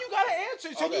 That's all you gotta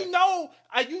answer. So Okay.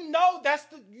 you know that's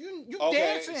the you Okay,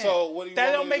 dancing. so what do you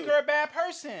that want don't me to make do? her a bad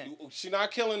person. She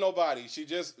not killing nobody.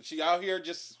 She out here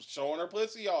just showing her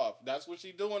pussy off. That's what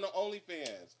she doing on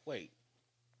OnlyFans. Wait.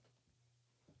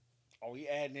 Are we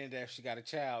adding in that she got a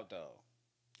child though?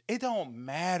 It don't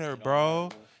matter, bro.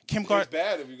 Kim It's Kardashian.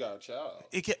 bad if you got a child.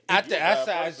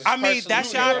 I mean,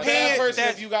 that's You're your a bad opinion. person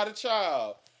That- if you got a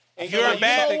child. And You're a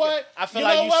bad- You know what? I feel You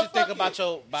like know you what? should think Fuck about it.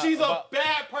 your- about- She's about- a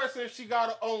bad person if she got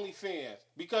an OnlyFans.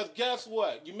 Because guess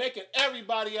what? You're making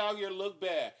everybody out here look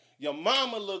bad. Your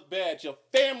mama look bad. Your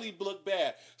family look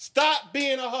bad. Stop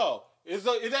being a hoe.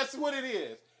 That's what it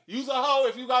is. Use a hoe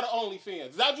if you got an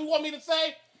OnlyFans. Is that what you want me to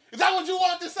say? Is that what you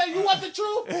want to say? You want the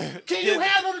truth? Can you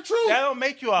handle the truth? That don't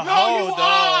make you a No, hoe, you dog.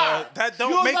 are. That don't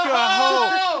You're make the you a hoe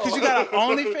hoe. because you got an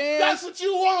OnlyFans. That's what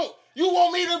you want. You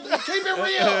want me to keep it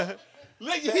real.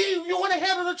 You want to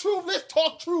handle the truth? Let's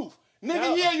talk truth. Nigga,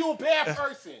 No. yeah, you a bad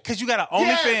person. Because you got an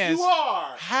OnlyFans. Yes, you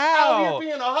are. How? Out here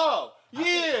being a hoe.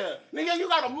 Yeah. Nigga, you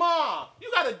got a mom.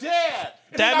 You got a dad.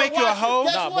 And That you make you a got hoe?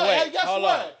 wives. Guess Nah, what? but wait, Hey, guess hold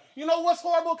what? on. You know what's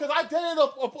horrible? Because I dated a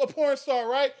porn star,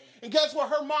 right? And guess what?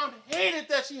 Her mom hated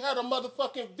that she had a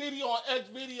motherfucking video on X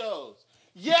videos.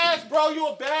 Yes, bro, you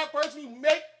a bad person. You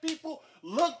make people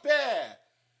look bad.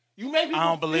 You make people I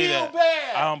don't believe feel that.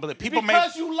 bad. I don't believe- people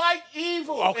because you like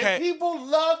evil. Okay. And people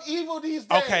love evil these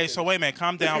days. Okay, so wait a minute.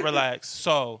 Calm down, relax.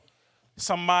 So,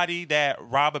 somebody that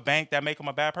rob a bank, that make them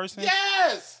a bad person?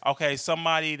 Yes. Okay,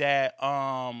 somebody that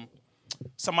scam,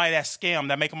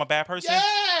 that make them a bad person?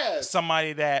 Yes.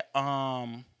 Somebody that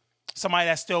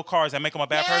steal cars, that make them a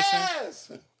bad person?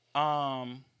 Yes.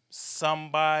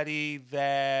 Somebody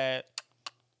that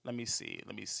let me see.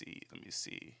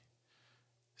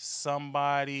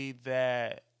 Somebody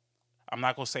that I'm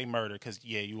not gonna say murder because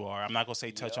you are. I'm not gonna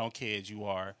say touch on kids. You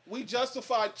are. We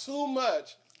justify too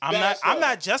much. I'm bad not. I'm stuff.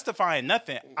 not justifying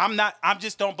nothing. I'm not. I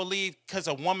just don't believe because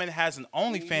a woman has an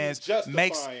OnlyFans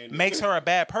justifying. makes her a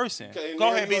bad person. Okay, and Go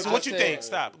there ahead, you Beezy. go. What you I think? said-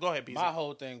 Stop. Go ahead, Beezy. My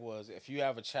whole thing was if you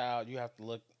have a child, you have to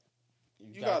look.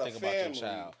 You got gotta a think about family. your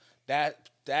child.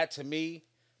 That to me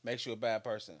makes you a bad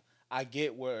person. I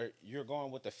get where you're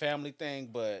going with the family thing,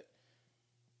 but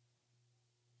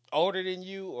older than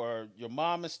you or your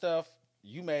mom and stuff,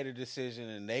 you made a decision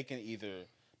and they can either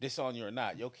disown you or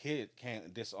not. Your kid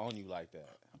can't disown you like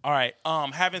that. All right.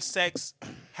 Having sex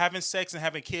and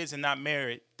having kids and not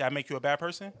married, that make you a bad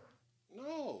person?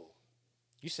 No.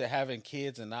 You said having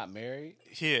kids and not married?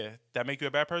 Yeah, that make you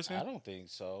a bad person? I don't think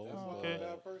so. That's not okay. a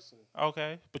bad person.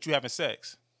 Okay, but you having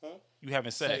sex? Huh? You having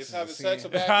Is sex? having a sex a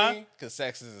sin. bad Huh? thing? Because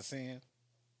sex is a sin.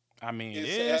 I mean, it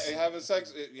It's, is. having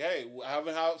sex.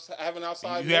 Having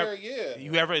outside You ever- marriage. Yeah.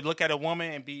 You ever look at a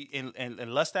woman and be in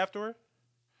lust after her?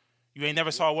 You ain't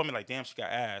never saw a woman like, damn, she got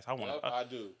ass. I want Yep, to. I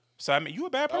do. So I mean, you a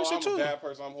bad person I'm too. a bad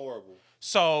person. I'm horrible.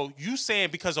 So you saying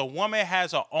because a woman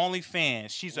has an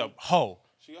OnlyFans, she's a hoe.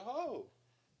 She a hoe.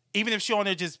 Even if she on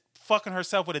there just fucking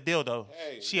herself with a dildo,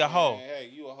 Hey, she a hoe.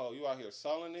 Hey, you a hoe. You out here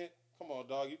selling it? Come on,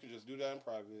 dog. You can just do that in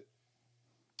private.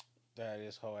 That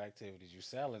is whole activities. You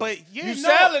selling But it. yeah, You no,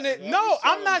 selling it. Yeah, No, you I'm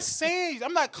selling not it. saying.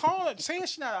 I'm not saying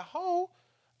she's not a hoe.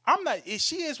 I'm not.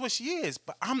 She is what she is,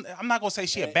 but I'm not gonna say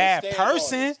she a And bad stand on it.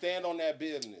 person. Stand on that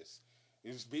business.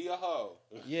 Just be a hoe.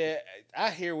 Yeah, I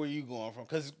hear where you going from.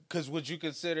 Because would you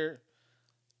consider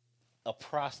a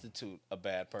prostitute a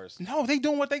bad person? No, they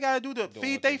doing what they gotta do to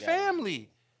feed what their they gotta family.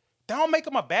 That don't make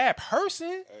them a bad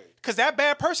person. Because that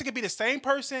bad person could be the same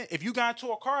person if you got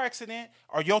into a car accident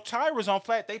or your tire was on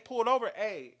flat, they pulled over.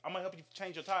 Hey, I'm gonna help you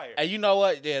change your tire. And you know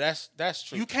what? Yeah, that's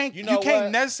true. You can't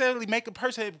what? necessarily make a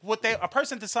person a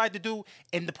person decide to do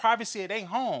in the privacy of their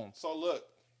home. So look,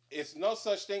 it's no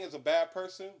such thing as a bad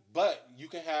person, but you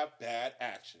can have bad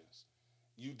actions.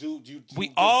 You do. We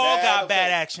do all got bad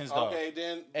effects. actions, though. Okay,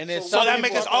 then. And then So that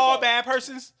make us all bad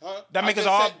persons? Huh? That make us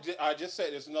all. I just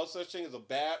said there's no such thing as a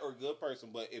bad or good person,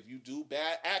 but if you do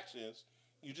bad actions,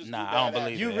 you just Nah, do I bad don't believe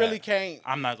actions. You that. really can't.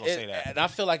 I'm not gonna say that. And I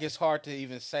feel like it's hard to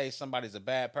even say somebody's a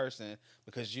bad person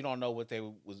because you don't know what they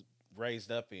was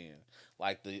raised up in.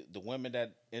 Like the women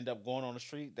that end up going on the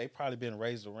street, they probably been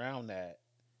raised around that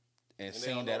and they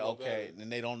seen don't that know no okay, better.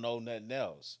 and they don't know nothing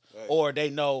else, Right. or they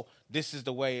know this is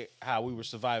the way how we were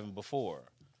surviving before.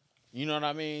 You know what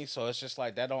I mean? So it's just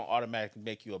like that don't automatically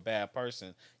make you a bad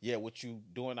person. Yeah, what you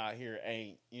doing out here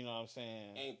ain't. You know what I'm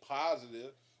saying? Ain't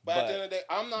positive. But at the end of the day,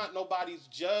 I'm not nobody's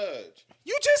judge.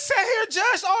 You just sat here and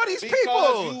judged all these people.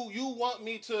 Because you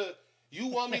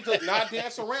want me to not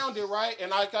dance around it, right? And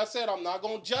like I said, I'm not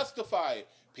gonna justify it.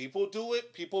 People do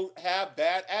it. People have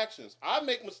bad actions. I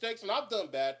make mistakes and I've done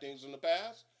bad things in the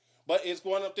past. But it's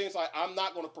one of the things like I'm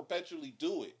not gonna perpetually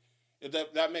do it. If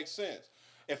that makes sense.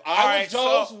 If I was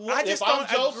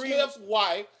Joe Smith's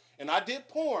wife and I did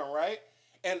porn, right?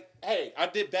 And hey, I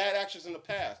did bad actions in the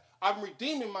past. I'm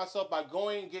redeeming myself by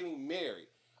going and getting married.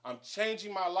 I'm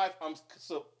changing my life. I'm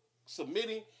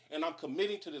submitting and I'm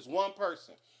committing to this one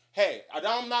person. Hey,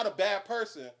 I'm not a bad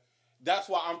person. That's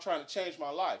why I'm trying to change my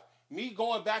life. Me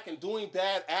going back and doing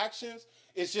bad actions,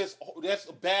 that's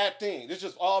a bad thing. It's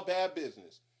just all bad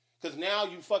business. Because now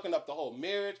you fucking up the whole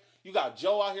marriage. You got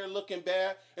Joe out here looking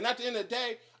bad. And at the end of the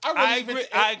day,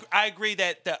 I agree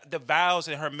that the vows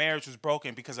in her marriage was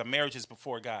broken because a marriage is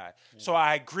before God. So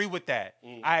I agree with that.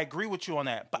 I agree with you on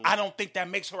that. But I don't think that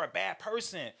makes her a bad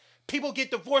person. People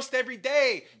get divorced every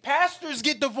day. Pastors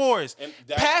get divorced.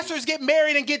 Pastors get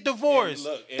married and get divorced.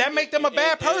 That make them a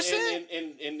bad person?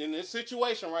 In this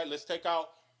situation, right, let's take out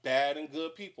bad and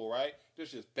good people, right?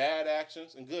 There's just bad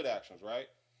actions and good actions, right?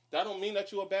 That don't mean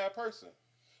that you're a bad person.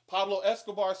 Pablo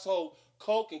Escobar sold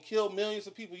coke and killed millions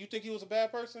of people. You think he was a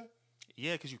bad person?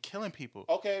 Yeah, because you're killing people.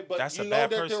 Okay, but That's you a know bad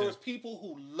that person. there was people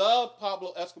who loved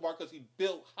Pablo Escobar because he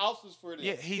built houses for them.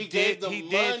 Yeah, he gave did- them he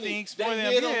money. did things for They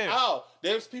them, did yeah. him out.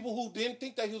 There's people who didn't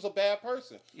think that he was a bad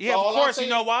person. Yeah, So of all I'm course. You saying-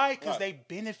 know why? Because Right.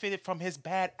 they benefited from his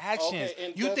bad actions. Okay,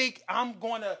 and You just- think I'm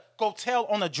going to go tell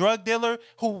on a drug dealer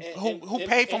who and-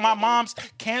 paid for and- my and- mom's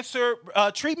cancer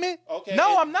treatment? Okay,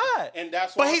 No, and- I'm not. and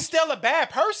that's But why- he's still a bad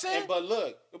person. But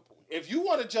look, if you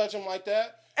want to judge him like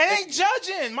that, It ain't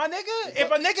judging, my nigga. If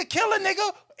a nigga kill a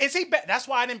nigga, is he bad? That's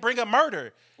why I didn't bring up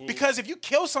murder. Because if you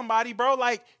kill somebody, bro,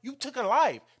 like, you took a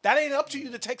life. That ain't up to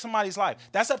you to take somebody's life.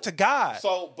 That's up to God.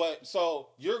 So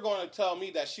you're going to tell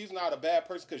me that she's not a bad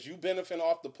person because you benefiting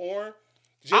off the porn,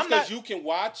 just because you can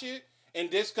watch it, and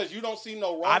this because you don't see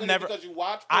no wrong in it because you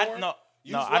watch porn.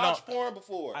 You've watched porn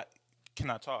before. Can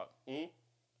I talk? Mm-hmm.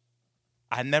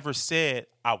 I never said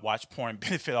I watch porn,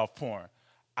 benefit off porn.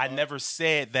 I never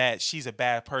said that she's a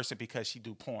bad person because she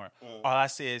do porn. All I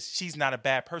said is she's not a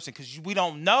bad person because we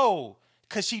don't know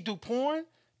because she do porn.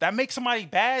 That makes somebody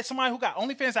bad. Somebody who got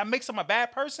OnlyFans, that makes them a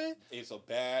bad person. It's a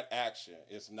bad action.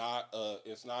 It's not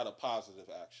a positive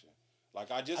action. Like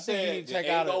I just think you said, need to there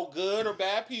take ain't out no good or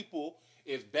bad people.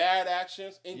 It's bad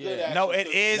actions and good actions. No, it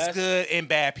is That's- good and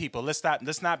bad people.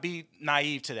 Let's not be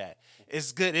naive to that.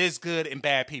 It's good and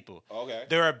bad people. Okay.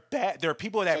 There are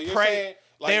people that So you're pray. saying,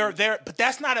 like- But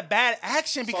that's not a bad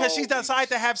action because she decided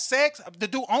to have sex to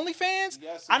do OnlyFans.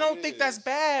 Yes, I it don't think that's is.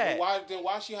 bad. Then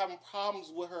why is she having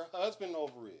problems with her husband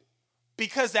over it?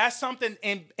 Because that's something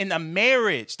in a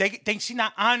marriage. They think she's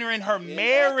not honoring her At the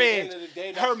marriage. end of the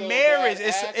day, that's Her still a marriage. bad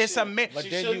It's a action. marriage. But She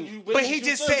then shouldn't- you- But he you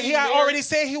just should said be he married. already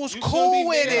said he was You should cool be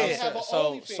with married. it. Have a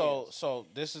So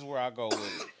OnlyFans. this is where I go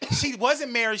with it. She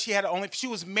wasn't married. She had an only. She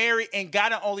was married and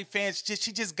got an OnlyFans.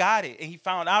 She just got it, and he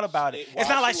found out about it. While It's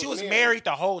not she like was she was married. married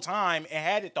the whole time and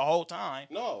had it the whole time.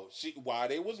 No, while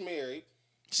they was married,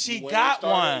 She when got they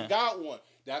started one. and got one.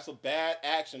 That's a bad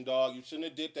action, dog. You shouldn't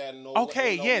have did that. In no,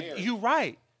 Okay, in no yeah, marriage. you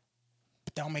right.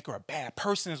 But that don't make her a bad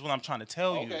person. Is what I'm trying to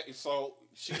tell you. Okay, so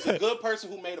she's a good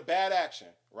person who made a bad action,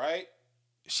 right?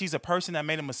 She's a person that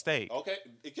made a mistake. Okay,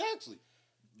 exactly.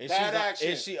 Bad action.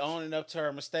 Is she owning up to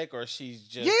her mistake, or she's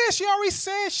just? Yeah, she already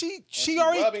said she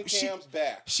already rubbing Cam's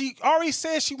back. She already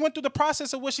said she went through the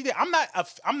process of what she did.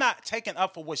 I'm not taking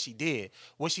up for what she did.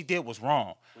 What she did was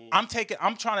wrong. I'm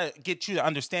trying to get you to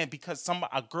understand because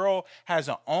a girl has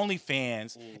an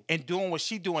OnlyFans and doing what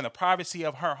she do in the privacy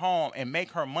of her home and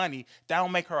make her money. That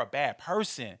don't make her a bad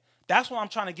person. That's what I'm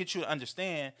trying to get you to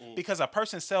understand. Because a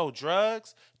person sell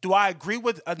drugs. Do I agree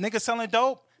with a nigga selling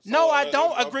dope? No, I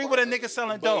don't agree with a nigga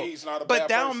selling dope. But that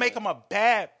don't make him a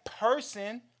bad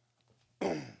person.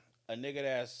 A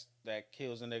nigga that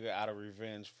kills a nigga out of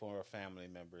revenge for a family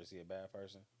member, is he a bad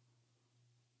person?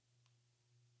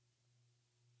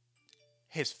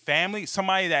 His family,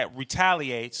 somebody that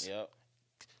retaliates. Yep.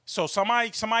 So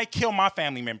somebody kill my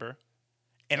family member,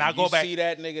 and I go back. See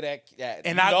that nigga that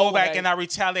and I go back and I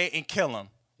retaliate and kill him.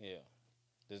 Yeah.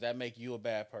 Does that make you a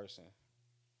bad person?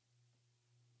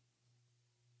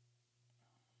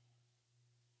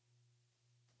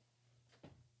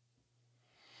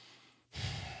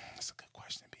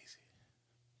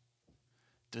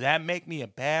 Do that make me a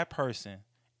bad person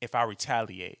if I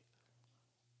retaliate?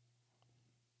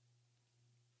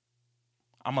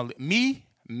 I'm gonna leave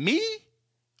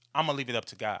it up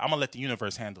to God. I'm gonna let the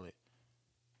universe handle it.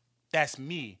 That's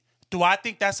me. Do I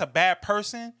think that's a bad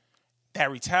person that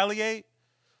retaliate?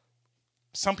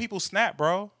 Some people snap,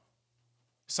 bro.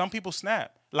 Some people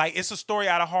snap. Like, it's a story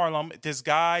out of Harlem. This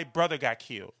guy, brother got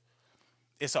killed.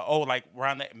 It's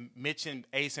around Mitch and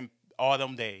Ace and all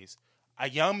them days. A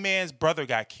young man's brother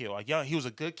got killed. He was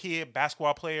a good kid,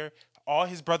 basketball player. All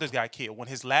his brothers got killed. When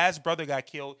his last brother got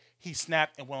killed, he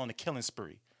snapped and went on a killing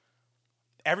spree.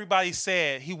 Everybody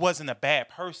said he wasn't a bad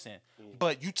person,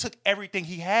 but you took everything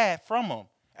he had from him.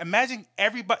 Imagine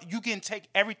you can take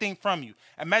everything from you.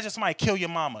 Imagine somebody kill your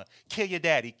mama, kill your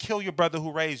daddy, kill your brother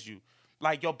who raised you.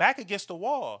 Like, your back against the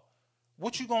wall.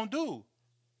 What you gonna do?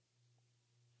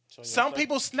 Some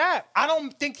people snap. I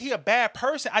don't think he a bad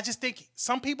person. I just think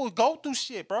some people go through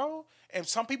shit, bro. And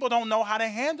some people don't know how to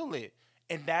handle it.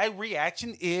 And that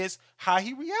reaction is how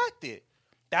he reacted.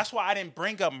 That's why I didn't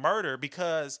bring up murder,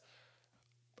 because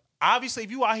obviously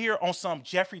if you out here on some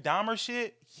Jeffrey Dahmer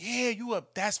shit, yeah,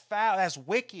 that's foul, that's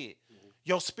wicked.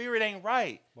 Your spirit ain't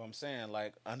right. Well, I'm saying,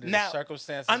 like, under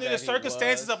the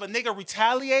circumstances of a nigga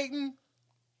retaliating,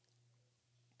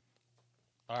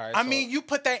 all right, I mean, you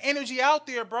put that energy out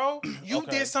there, bro. You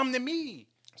did something to me.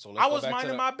 So I was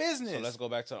minding my business. So let's go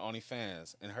back to the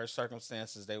OnlyFans. In her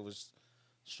circumstances, they was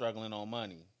struggling on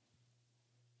money.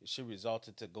 She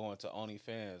resulted to going to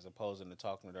OnlyFans opposing to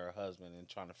talking to her husband and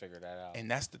trying to figure that out. And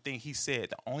that's the thing he said.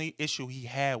 The only issue he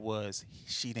had was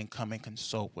she didn't come and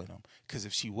consult with him. Because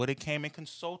if she would have came and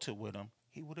consulted with him,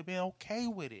 he would have been okay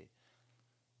with it.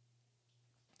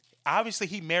 Obviously,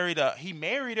 he married her.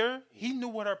 He knew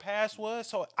what her past was.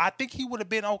 So I think he would have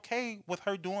been okay with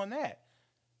her doing that.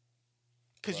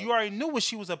 Because you already knew what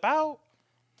she was about.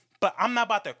 But I'm not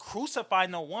about to crucify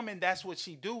no woman. That's what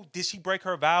she do. Did she break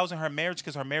her vows in her marriage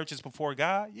because her marriage is before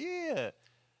God? Yeah.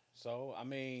 So, I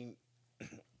mean...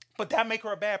 But that make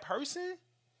her a bad person?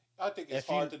 I think it's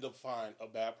hard to define a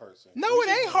bad person. No, it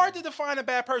ain't hard to define a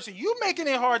bad person. You making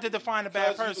it hard to define a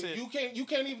bad person. You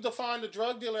can't even define the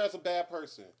drug dealer as a bad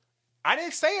person. I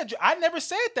didn't say it. I never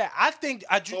said that. I think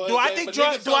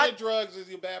drugs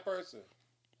is a bad person?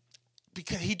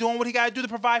 Because he doing what he got to do to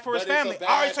provide for his family.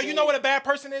 All right, so you know what a bad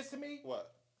person is to me?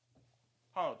 What?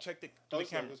 Hold on, check the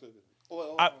camera.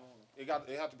 It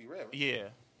have to be red, right? Yeah.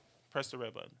 Press the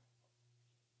red button.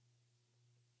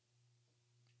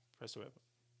 Press the red button.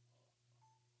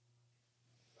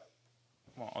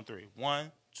 Come on 3.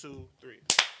 1, 2, 3.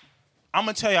 I'm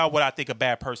going to tell y'all what I think a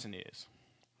bad person is.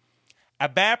 A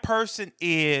bad person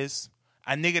is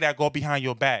a nigga that go behind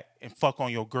your back and fuck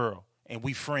on your girl and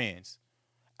we friends.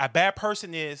 A bad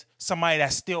person is somebody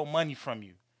that steal money from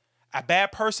you. A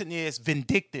bad person is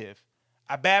vindictive.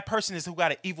 A bad person is who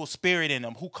got an evil spirit in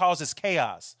them, who causes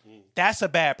chaos. That's a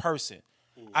bad person.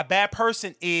 A bad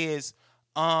person is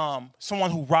someone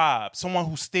who robs, someone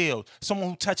who steals, someone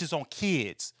who touches on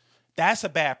kids. That's a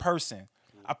bad person.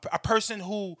 A person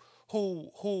who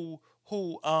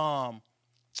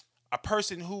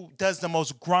does the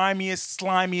most grimiest,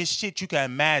 slimiest shit you can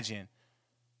imagine.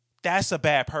 That's a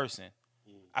bad person.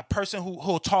 A person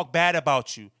who'll talk bad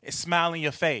about you and smile in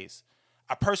your face.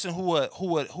 A person who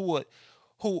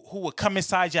would come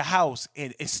inside your house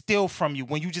and steal from you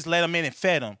when you just let them in and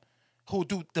fed them. Who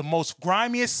do the most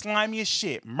grimiest, slimiest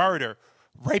shit. Murder,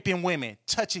 raping women,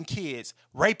 touching kids,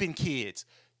 raping kids.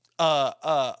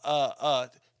 Talk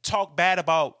bad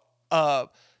about,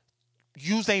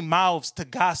 use their mouths to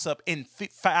gossip and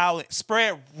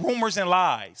spread rumors and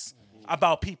lies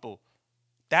about people.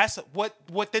 That's what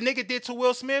the nigga did to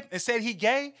Will Smith and said he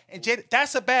gay and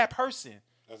that's a bad person.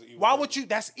 That's an evil Why person. would you?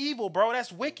 That's evil, bro.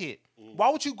 That's wicked. Why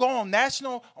would you go on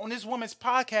this woman's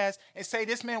podcast and say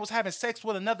this man was having sex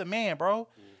with another man, bro?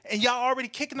 And y'all already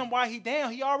kicking him while he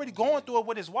down. He already going through it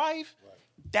with his wife. Right.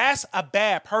 That's a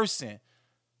bad person.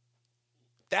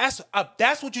 That's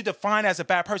what you define as a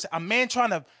bad person. A man trying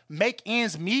to make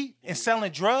ends meet and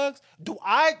selling drugs. Would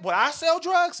I sell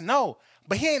drugs? No.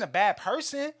 But he ain't a bad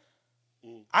person.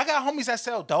 I got homies that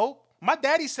sell dope. My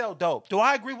daddy sell dope. Do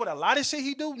I agree with a lot of shit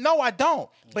he do? No, I don't.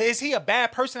 But is he a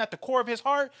bad person at the core of his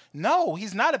heart? No,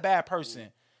 he's not a bad person.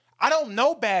 I don't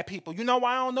know bad people. You know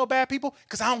why I don't know bad people?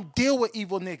 Because I don't deal with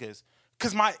evil niggas.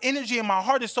 Because my energy and my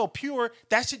heart is so pure,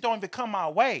 that shit don't even come my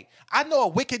way. I know a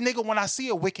wicked nigga when I see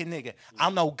a wicked nigga. I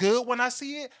know good when I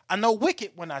see it. I know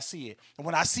wicked when I see it. And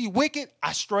when I see wicked,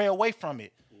 I stray away from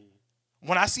it.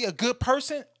 When I see a good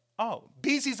person, oh,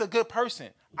 BZ's a good person.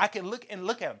 I can look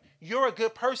at him. You're a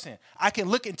good person. I can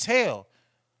look and tell.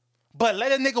 But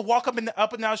let a nigga walk up and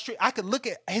down the street. I could look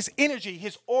at his energy,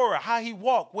 his aura, how he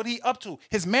walk, what he up to,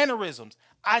 his mannerisms.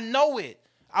 I know it.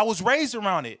 I was raised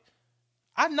around it.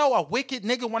 I know a wicked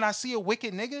nigga when I see a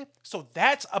wicked nigga. So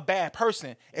that's a bad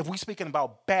person if we speaking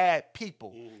about bad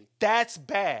people. That's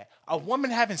bad. A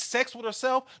woman having sex with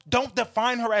herself don't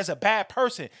define her as a bad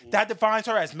person. That defines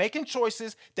her as making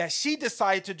choices that she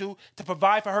decided to do to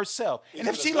provide for herself. And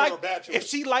if she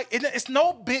like, it's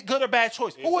no big good or bad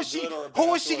choice. Who is she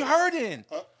hurting?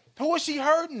 Huh? Who is she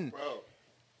hurting? Bro,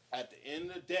 at the end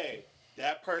of the day,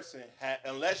 that person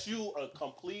unless you a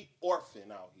complete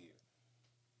orphan out here,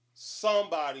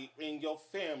 somebody in your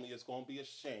family is going to be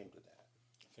ashamed of that.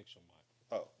 Fix your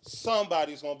mic. Oh,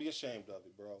 somebody's going to be ashamed of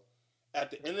it, bro.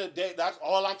 At the end of the day, that's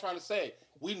all I'm trying to say.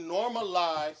 We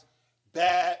normalize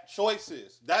bad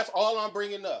choices. That's all I'm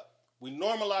bringing up. We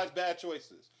normalize bad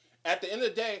choices. At the end of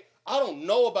the day, I don't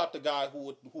know about the guy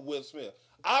who Will Smith.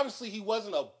 Obviously, he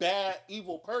wasn't a bad,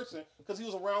 evil person because he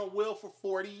was around Will for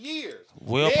 40 years.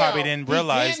 Will probably didn't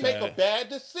realize he did make a bad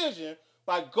decision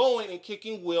by going and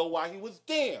kicking Will while he was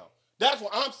down. That's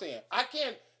what I'm saying. I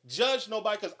can't judge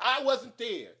nobody because I wasn't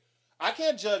there. I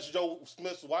can't judge Joe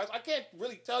Smith's wife. I can't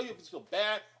really tell you if he's a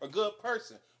bad or good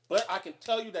person. But I can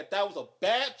tell you that was a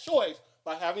bad choice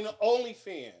by having an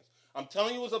OnlyFans. I'm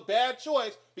telling you it was a bad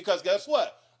choice because guess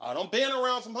what? I done been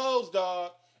around some hoes,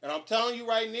 dog. And I'm telling you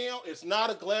right now, it's not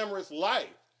a glamorous life.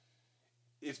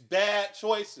 It's bad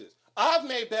choices. I've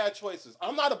made bad choices.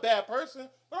 I'm not a bad person,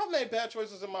 but I've made bad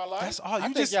choices in my life. That's all.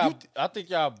 I think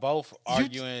y'all both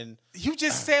arguing. You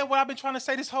just said what I've been trying to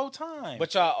say this whole time.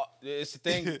 But y'all, it's the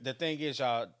thing. The thing is,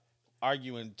 y'all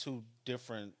arguing two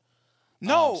different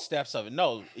steps of it.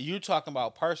 No, you talking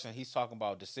about person. He's talking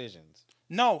about decisions.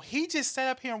 No, he just sat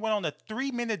up here and went on a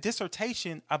 3-minute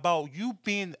dissertation about you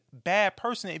being a bad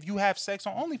person if you have sex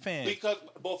on OnlyFans. Because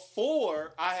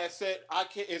before I had said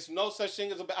it's no such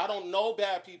thing as I don't know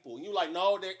bad people. And you like,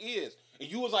 no, there is. And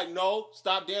you was like, no,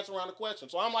 stop dancing around the question.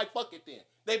 So I'm like, fuck it then.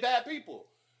 They bad people.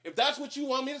 If that's what you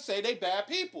want me to say, they bad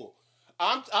people.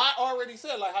 I already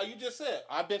said, like how you just said,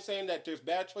 I've been saying that there's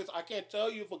bad choices. I can't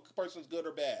tell you if a person's good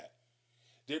or bad.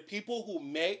 There are people who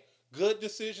make good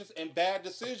decisions and bad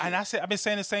decisions. And I've been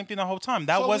saying the same thing the whole time.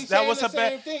 That so was a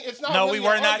bad thing. It's not no, really we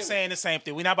were not argument. saying the same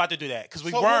thing. We're not about to do that because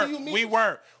we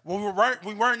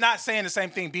weren't not saying the same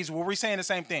thing. Bees, were we saying the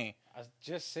same thing? I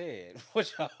just said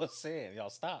what y'all was saying. Y'all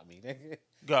stop me.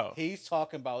 Go. He's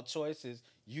talking about choices.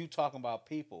 You talking about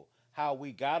people. How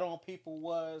we got on people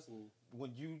was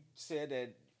when you said that,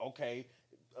 okay,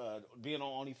 being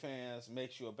on OnlyFans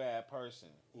makes you a bad person.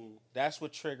 That's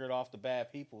what triggered off the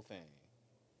bad people thing.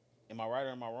 Am I right or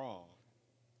am I wrong?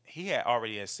 He had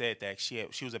already said that she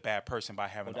was a bad person by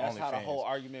having That's OnlyFans. how the whole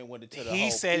argument went into the He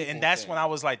whole said it, and that's thing. when I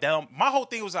was like, my whole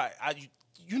thing was like,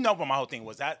 you know what my whole thing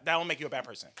was. That don't make you a bad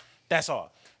person. That's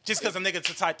all. Just because a nigga's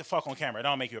the type to fuck on camera, it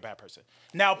don't make you a bad person.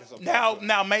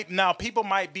 Now people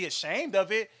might be ashamed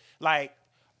of it, like,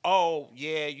 oh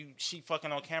yeah, she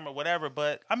fucking on camera, whatever.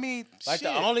 But I mean, like shit.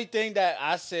 the only thing that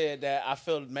I said that I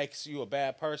feel makes you a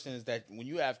bad person is that when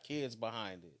you have kids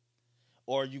behind it,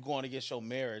 or you going to get your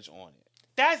marriage on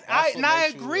it.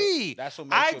 I agree. That's what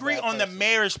makes I you a agree bad on the person.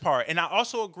 marriage part, and I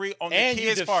also agree on the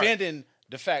kids part. And you defending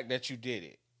the fact that you did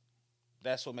it.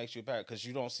 That's what makes you a bad because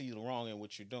you don't see the wrong in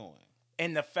what you're doing.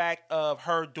 And the fact of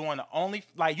her doing the only,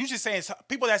 like you just saying,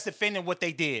 people that's defending what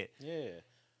they did. Yeah.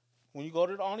 When you go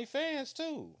to the OnlyFans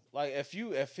too, like if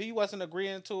he wasn't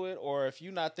agreeing to it, or if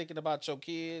you're not thinking about your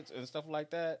kids and stuff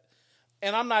like that,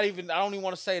 and I don't even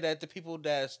want to say that the people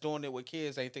that's doing it with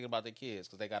kids ain't thinking about their kids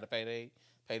because they got to pay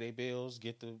their bills,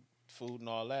 get the food and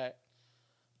all that.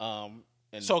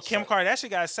 So Kim Kardashian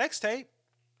got a sex tape.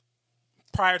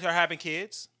 prior to her having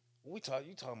kids. You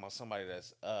talking about somebody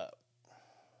that's up.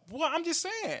 Well, I'm just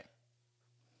saying.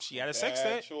 She had a sex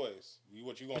Bad tape. choice.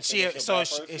 What you gonna But say?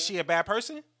 is she a bad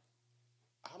person?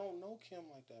 I don't know Kim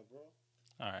like that, bro.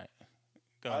 All right.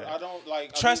 Go ahead. I don't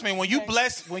like. Trust me, when you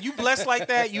bless like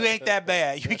that, you ain't that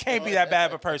bad. You can't be that bad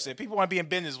of a person. People want to be in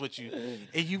business with you,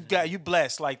 and you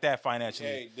blessed like that financially.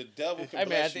 Hey, the devil can Hey bless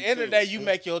man, at the you end of too. the day, you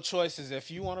make your choices.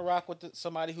 If you want to rock with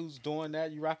somebody who's doing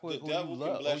that, you rock with The who devil you can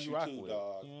love, bless who you you rock too, with.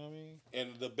 dog. You know what I mean? And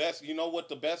the best, you know what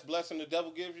the best blessing the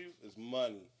devil gives you is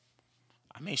money.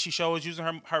 I mean, she sure was using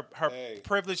her Hey,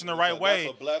 privilege in the right way.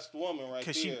 That's a blessed woman right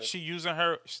Cause there. she using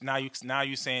her now you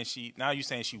saying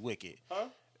she wicked. Huh?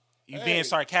 You Hey. being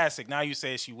sarcastic. Now you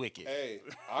say she wicked. Hey,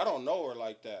 I don't know her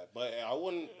like that, but I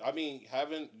wouldn't. I mean,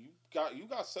 you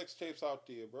got sex tapes out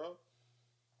there, bro.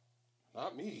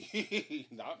 Not me.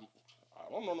 I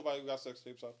don't know nobody who got sex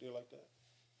tapes out there like that.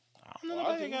 I don't know Well,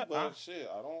 nobody I do, got. but shit,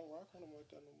 I don't rock with them like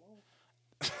that no more.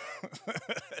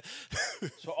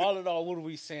 So all in all, what are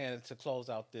we saying to close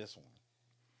out this one?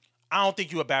 I don't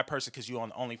think you're a bad person because you're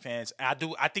on OnlyFans.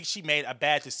 I think she made a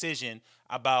bad decision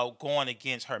about going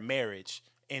against her marriage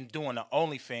and doing the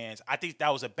OnlyFans. I think that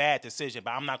was a bad decision,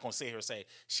 but I'm not gonna sit here and say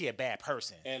she a bad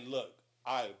person. And look,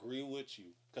 I agree with you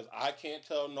because I can't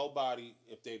tell nobody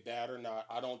if they bad or not.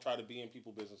 I don't try to be in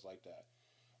people's business like that,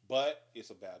 but it's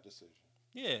a bad decision.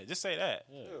 Yeah, just say that.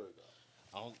 Yeah. There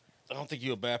we go. I don't think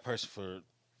you're a bad person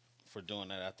for doing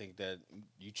that. I think that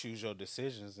you choose your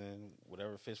decisions and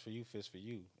whatever fits for you fits for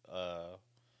you.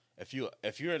 If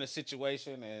you're in a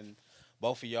situation and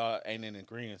both of y'all ain't in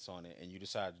agreement on it and you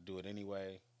decide to do it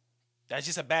anyway, That's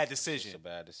just a bad it's decision. a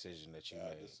bad decision that you Bad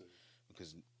made decision.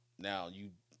 because now you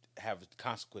have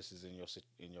consequences in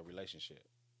your relationship.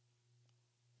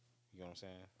 You know what I'm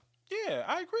saying? Yeah,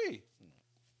 I agree.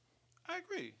 I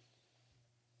agree.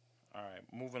 All right,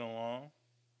 moving along.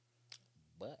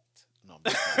 But no,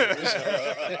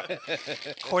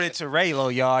 According to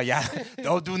Raylo, y'all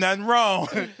don't do nothing wrong.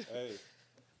 Hey,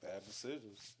 bad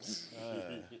decisions.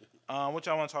 What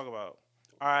y'all want to talk about?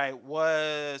 All right,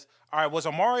 was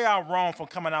Omarion wrong for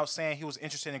coming out saying he was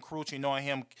interested in Carucci, knowing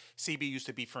him, CB used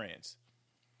to be friends?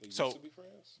 They used So- to be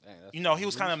friends. Dang, that's You know, he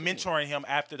was kind of used to me. mentoring him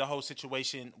after the whole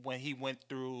situation when he went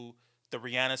through the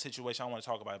Rihanna situation. I don't want to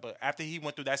talk about it, but after he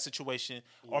went through that situation,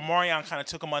 Omarion kind of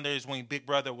took him under his wing. Big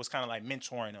Brother was kind of like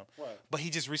mentoring him. Right. But he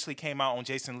just recently came out on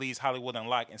Jason Lee's Hollywood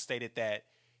Unlocked and stated that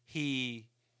he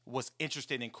was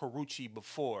interested in Carucci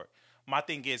before. My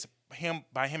thing is, him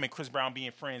and Chris Brown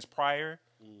being friends prior,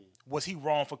 was he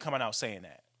wrong for coming out saying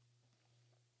that?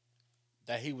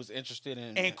 That he was interested in.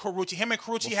 And him and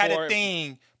Carucci had a Before-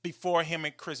 thing before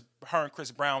her and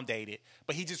Chris Brown dated,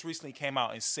 but he just recently came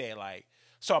out and said like,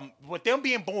 so with them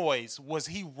being boys, was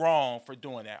he wrong for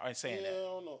doing that or saying Yeah,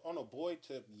 that? on a boy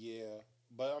tip, yeah.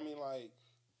 But I mean, like,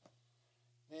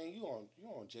 man, you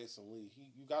on Jason Lee.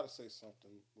 You got to say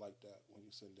something like that when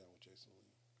you're sitting down with Jason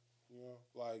Lee. You know,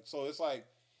 like, so it's like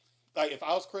if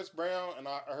I was Chris Brown and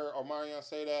I heard Omarion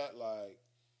say that, like,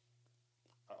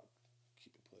 I'll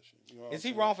keep it pushing. You know what Is I'm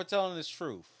he saying? wrong for telling this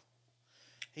truth?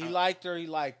 He liked her. He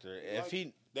liked her. If liked-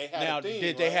 he They had now a thing,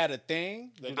 did they right? had a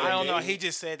thing? They- I don't know. They- He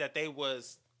just said that they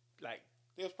was like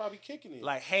They was probably kicking it.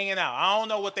 hanging out. I don't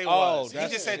know what they Oh, was. He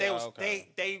that's- just said they yeah, was okay.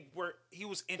 they were. He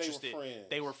was interested. friends.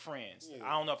 They were friends. Yeah.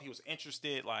 I don't know if he was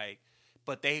interested. Like,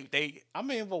 but they I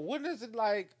mean, but what is it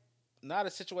like? Not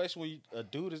a situation where a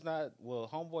dude is not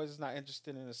homeboys is not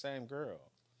interested in the same girl.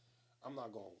 I'm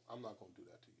not gonna do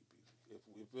that to you,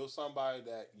 BZ. If it was somebody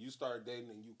that you started dating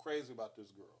and you crazy about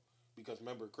this girl, because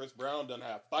remember Chris Brown done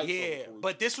have fights. yeah. over Carucci.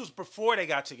 But this was before they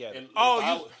got together. And Oh, if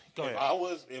I- you go ahead.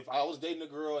 If I was dating a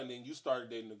girl and then you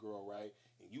started dating a girl, right?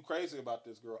 And you crazy about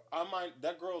this girl,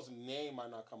 that girl's name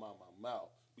might not come out of my mouth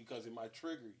because it might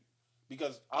trigger you.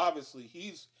 Because obviously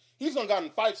he's done gotten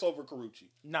fights over Carucci.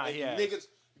 Nah, And he has. niggas.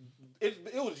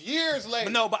 It was years later.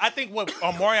 But no, but I think what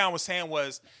Omarion was saying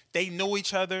was they knew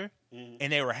each other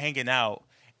and they were hanging out,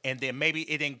 and then maybe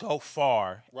it didn't go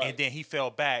far, Right. and then he fell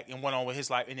back and went on with his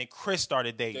life, and then Chris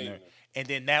started dating her, Dating her. and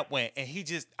then that went, and he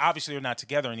just obviously they're not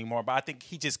together anymore. But I think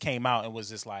he just came out and was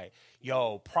just like,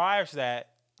 "Yo, prior to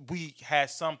that, we had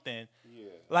something." Yeah.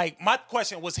 Like my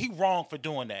question was, he wrong for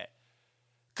doing that?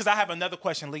 Because I have another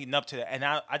question leading up to that, and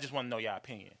I just want to know your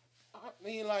opinion. I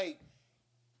mean, like,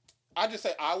 I just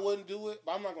say I wouldn't do it,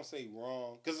 but I'm not gonna say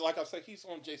wrong because, like I said, he's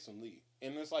on Jason Lee,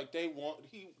 and it's like they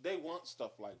want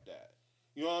stuff like that.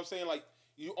 You know what I'm saying? Like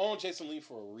you on Jason Lee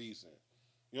for a reason.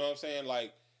 You know what I'm saying?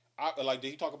 Like, did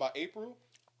he talk about April?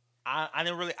 I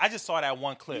didn't really. I just saw that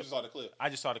one You clip. just saw the clip. I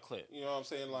just saw the clip. You know what I'm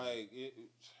saying? Like,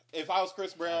 if I was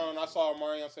Chris Brown and I saw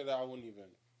Marion say that, I wouldn't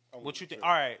What you think? trip.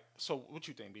 All right. So what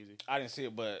you think, BZ? I didn't see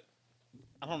it, but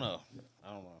I don't know.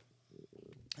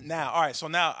 Now, all right. So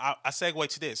now I segue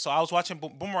to this. So I was watching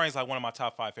Boomerang's like one of my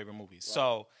top 5 favorite movies. Right.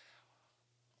 So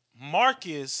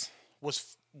Marcus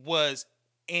was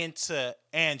into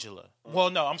Angela. Well,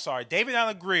 no, I'm sorry. David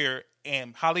Allen Greer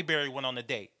and Halle Berry went on a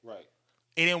date. Right.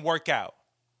 It didn't work out.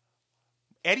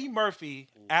 Eddie Murphy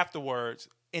afterwards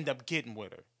ended up getting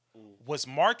with her. Was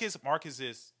Marcus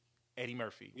is Eddie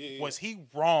Murphy. Yeah. Was he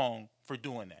wrong for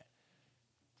doing that?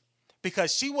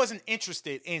 Because she wasn't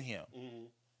interested in him. Mm-hmm.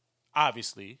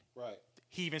 Obviously. Right.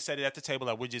 He even said it at the table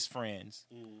like we're just friends.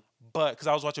 But because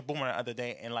I was watching Boomerang the other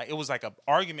day and like it was like an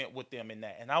argument with them in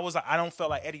that. And I was like, I don't feel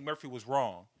like Eddie Murphy was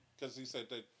wrong. Because he said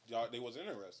that they wasn't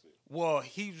interested. Well,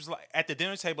 he was like at the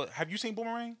dinner table. Have you seen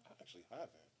Boomerang? I actually haven't.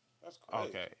 That's crazy.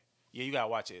 Okay. Yeah, you gotta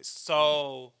watch it.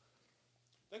 So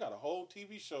they got a whole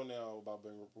TV show now about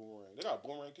Boomerang. They got a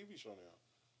Boomerang TV show now.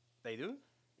 They do?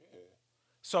 Yeah.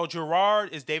 So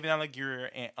Gerard is David Allen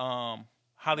Greer and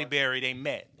Halle Berry. They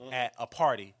met at a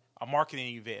party, a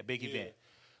marketing event, a big event.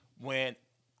 When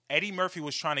Eddie Murphy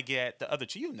was trying to get at the other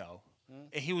two,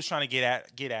 and he was trying to get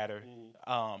at her.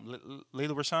 Layla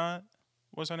Rashawn,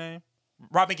 what's her name?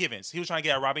 Robin Givens. He was trying to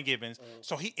get at Robin Givens.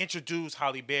 So he introduced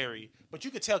Halle Berry. But you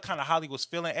could tell kind of Halle was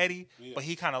feeling Eddie, but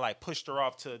he kind of like pushed her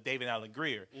off to David Allen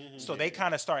Greer. So they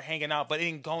kind of started hanging out, but it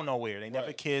didn't go nowhere. They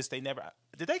never kissed. Did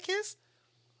they kiss?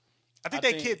 I think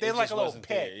they kissed. They're like a little pet.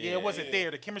 There. Yeah, it wasn't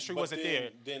there. The chemistry wasn't there.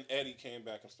 Then Eddie came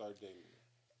back and started dating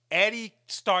her. Eddie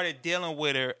started dealing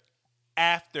with her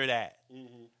after that.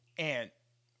 And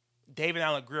David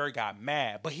Allen Greer got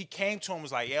mad, but he came to him and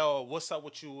was like, yo, what's up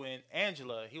with you and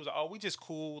Angela? He was like, oh, we just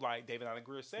cool. Like David Allen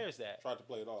Greer says that. Tried to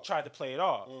play it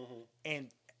off. And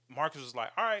Marcus was like,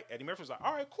 all right. Eddie Murphy was like,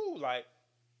 all right, cool. Like,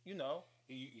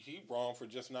 He wrong for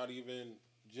just not even,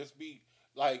 just be,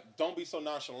 like, don't be so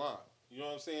nonchalant. You know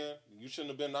what I'm saying? You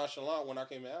shouldn't have been nonchalant when I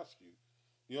came and asked you.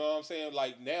 You know what I'm saying?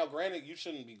 Like, now, granted, you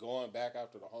shouldn't be going back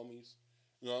after the homies.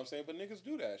 You know what I'm saying? But niggas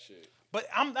do that shit. But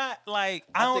I'm not like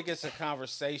I think it's a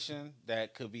conversation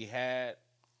that could be had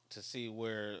to see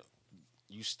where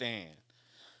you stand.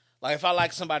 Like if I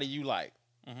like somebody you like,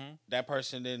 that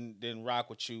person didn't rock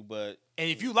with you, but and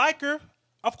if you like her,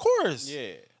 of course,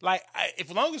 yeah. Like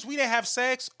as long as we didn't have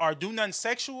sex or do nothing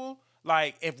sexual,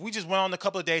 like if we just went on a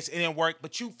couple of dates, it didn't work,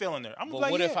 but you feeling her, but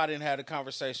like, what if I didn't have a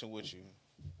conversation with you?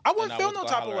 I wouldn't feel no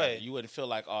type of way. You wouldn't feel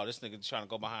like, oh, this nigga trying to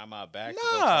go behind my back to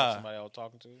go talk to somebody I was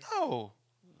talking to? No.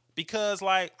 Because,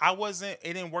 like,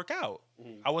 it didn't work out.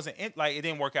 It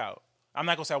didn't work out. I'm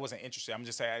not going to say I wasn't interested. I'm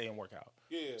just saying it didn't work out.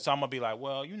 Yeah. So I'm going to be like,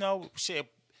 well, shit,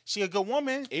 she a good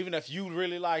woman. Even if you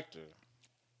really liked her.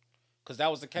 Because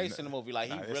that was the case in the movie.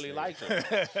 Like, he really liked her.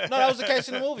 No, that was the case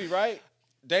in the movie, right?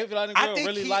 David Allen Greer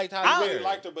really liked Halle Berry. He really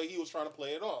liked her, but he was trying to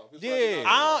play it off.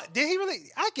 Yeah. Did he really?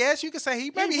 I guess you could say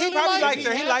he probably liked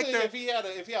her. He liked her. If he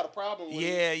had a problem with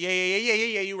Yeah.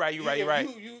 You're right.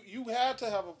 You had to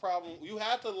have a problem. You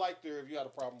had to like her if you had a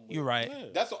problem with her. You're right. Yeah.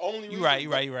 That's the only reason.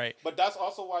 You're right. But that's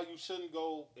also why you shouldn't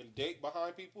go and date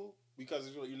behind people because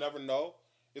you never know.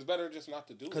 It's better just not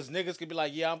to do it. Because niggas could be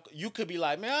like, you could be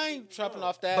like, man, I ain't tripping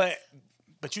off that.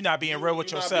 But you're not being real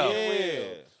with yourself.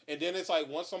 And then it's like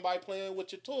once somebody playing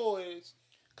with your toys,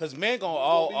 because men gonna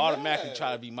all automatically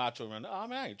try to be macho around. Oh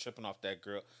man, I ain't tripping off that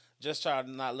girl. Just try to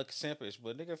not look simpish.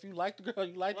 But nigga, if you like the girl,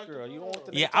 you like the girl. You don't want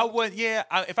the nigga. I would. Yeah,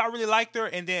 if I really liked her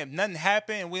and then nothing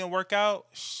happened and we didn't work out,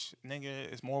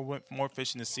 nigga, it's more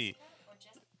fish in the sea.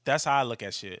 That's how I look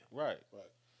at shit. Right.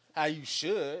 How you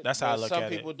should. That's how I look at it. Some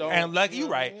people don't. And like you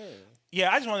right.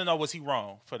 Yeah, I just want to know, was he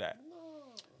wrong for that?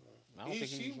 No. I don't think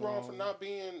he's wrong for not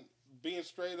being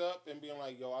straight up and being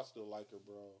like, yo, I still like her,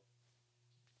 bro.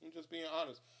 I'm just being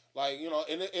honest. Like, and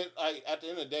like at the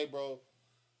end of the day, bro,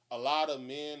 a lot of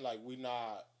men, like, we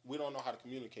don't know how to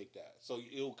communicate that. So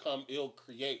it'll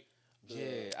create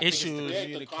issues.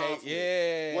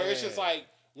 Where it's just like,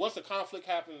 once the conflict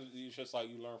happens, it's just like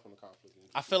you learn from the conflict.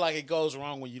 I feel like it goes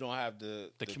wrong when you don't have the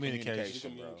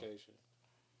communication. Bro.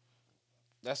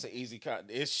 That's an easy.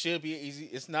 It should be easy.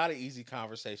 It's not an easy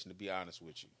conversation, to be honest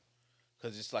with you.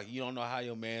 Because it's like you don't know how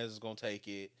your man is going to take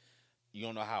it. You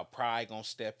don't know how pride going to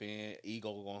step in,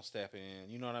 ego going to step in.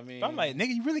 You know what I mean? But I'm like,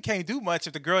 nigga, you really can't do much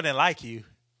if the girl didn't like you.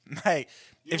 Like,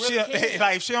 if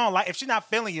she not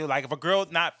feeling you, like if a girl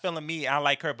not feeling me, I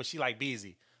like her, but she like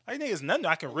busy. Like, nigga, there's nothing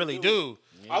I can really do.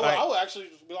 Yeah. I would actually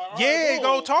just be like,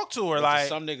 go talk to her. But like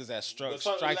some niggas that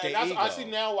strike their ego. I see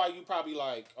now why you probably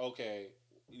like, okay,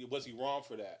 was he wrong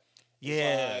for that?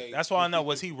 Yeah, like, that's why I know.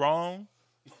 Was he wrong?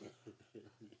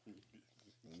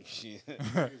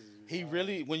 He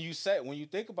really, when you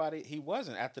think about it, he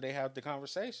wasn't after they had the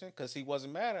conversation because he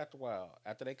wasn't mad after a while.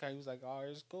 After they came, he was like, "Oh,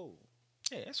 it's cool.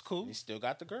 Yeah, it's cool. He still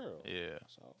got the girl. Yeah.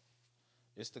 So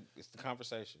It's the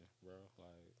conversation, bro.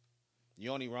 Like,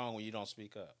 you only wrong when you don't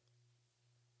speak up.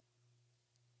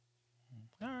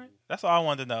 All right, that's all I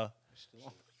wanted to know.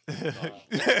 I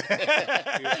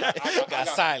got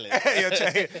silent.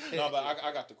 No, but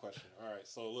I got the question. All right,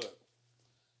 so look.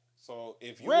 So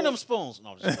if you Random was, spoons.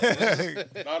 No, I'm just kidding.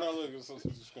 no, look, it's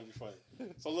gonna be funny.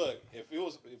 So look, if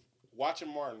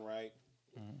watching Martin, right?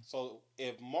 So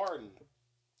if Martin,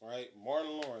 right,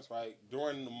 Martin Lawrence, right,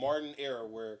 during the Martin era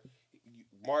where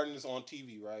Martin is on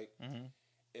TV, right?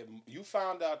 If you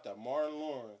found out that Martin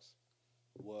Lawrence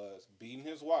was beating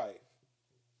his wife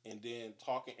and then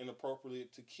talking inappropriately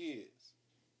to kids,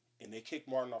 and they kicked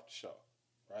Martin off the show,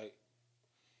 right?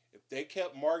 If they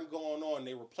kept Martin going on,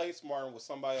 they replaced Martin with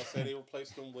somebody else. Say they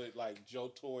replaced him with like Joe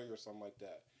Torre or something like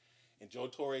that, and Joe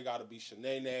Torre got to be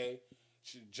Shanae,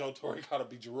 Joe Torre got to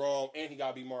be Jerome, and he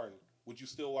got to be Martin. Would you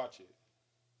still watch it?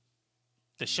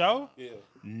 The show? Yeah.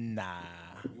 Nah.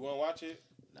 You want to watch it?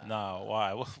 No.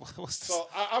 Why? What's this? So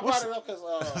I brought it up because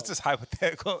what's this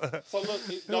hypothetical? so look,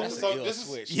 no, so this is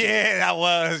switch. Yeah, that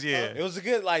was It was a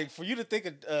good, like, for you to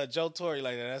think of Joe Torre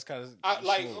like that. That's kind of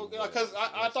because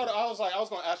I thought I was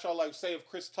gonna ask y'all, like, say if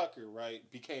Chris Tucker, right,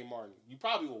 became Martin, you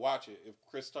probably would watch it if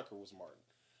Chris Tucker was Martin.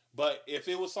 But if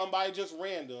it was somebody just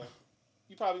random,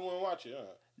 you probably wouldn't watch it. Huh?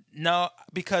 No,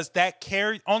 because that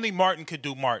only Martin could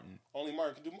do Martin. Only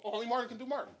Martin can do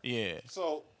Martin. Yeah.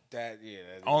 So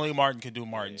Only Martin could do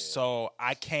Martin. Yeah. So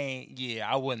I can't.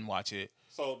 Yeah, I wouldn't watch it.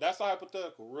 So that's a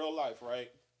hypothetical, real life, right?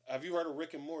 Have you heard of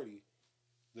Rick and Morty,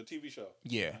 the TV show?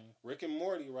 Yeah. Rick and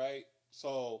Morty, right?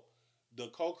 So the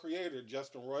co-creator,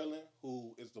 Justin Roiland,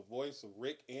 who is the voice of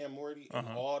Rick and Morty and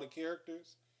all the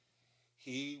characters,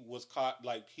 he was caught,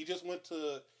 like, he was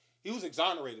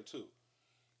exonerated too.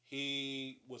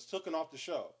 He was taken off the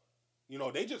show. You know,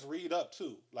 they just read up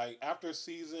too. Like, after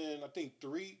season, I think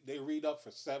 3, they read up for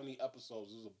 70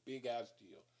 episodes. It was a big ass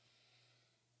deal.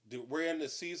 We're in the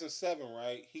season 7,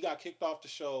 right? He got kicked off the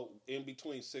show in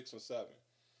between 6 and 7.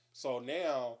 So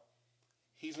now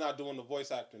he's not doing the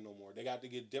voice acting no more. They got to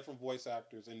get different voice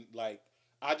actors. And, like,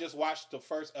 I just watched the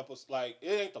first episode. Like,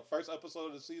 it ain't the first episode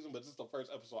of the season, but it's the first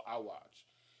episode I watched.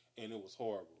 And it was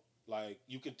horrible. Like,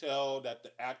 you can tell that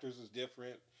the actors is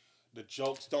different. The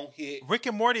jokes don't hit. Rick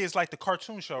and Morty is like the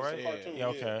cartoon show, right? It's a cartoon, yeah.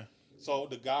 Okay. So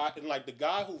the guy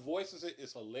who voices it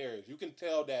is hilarious. You can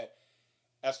tell that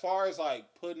as far as like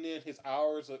putting in his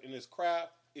hours in his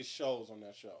craft, it shows on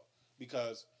that show.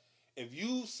 Because if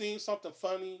you've seen something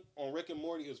funny on Rick and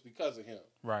Morty, it's because of him.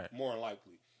 Right. More than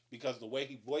likely. Because the way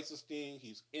he voices things,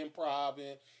 he's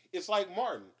improv-ing. It's like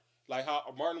Martin. Like how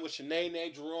Martin was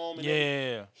Shanae, Jerome, and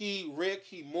yeah. He Rick,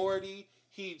 he Morty.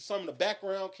 Some of the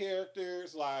background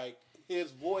characters, like,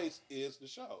 his voice is the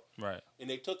show. Right. And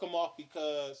they took him off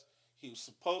because he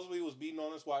supposedly was beating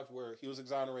on his wife, where he was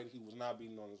exonerated. He was not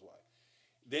beating on his wife.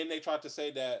 Then they tried to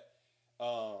say that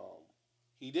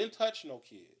he didn't touch no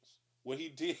kids. What he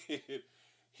did,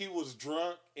 he was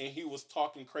drunk and he was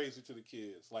talking crazy to the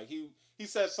kids. Like, he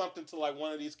said something to, like,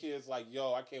 one of these kids, like,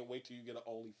 yo, I can't wait till you get an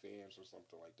OnlyFans or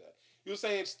something like that. He was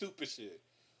saying stupid shit.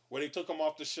 Where they took him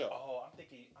off the show. Oh, I'm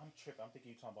tripping. I'm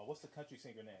thinking you're talking about, what's the country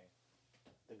singer name?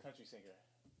 The country singer.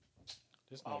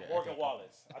 Morgan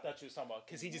Wallace. I thought you was talking about,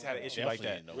 because he just had an issue like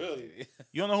that. Really?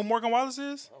 You don't know who Morgan Wallace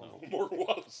is? I don't know who Morgan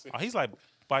Wallace is. Oh, he's like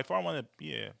by far one of the,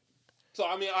 yeah. So,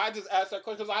 I mean, I just asked that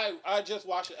question because I just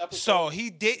watched the episode. So, he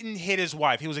didn't hit his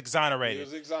wife. He was exonerated. He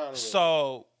was exonerated.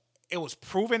 So, it was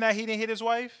proven that he didn't hit his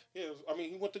wife? Yeah,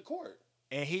 he went to court.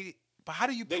 And but how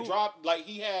do you prove? They dropped, like,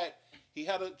 he had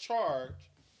a charge.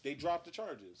 They dropped the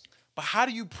charges. But how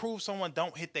do you prove someone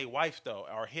don't hit their wife though,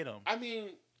 or hit them? I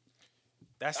mean,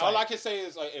 that's all I can say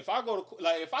is, like, if I go to,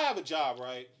 like, if I have a job,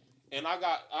 right, and I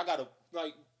got a,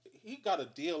 like, he got a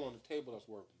deal on the table that's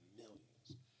worth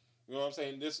millions. You know what I'm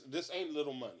saying? This ain't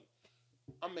little money.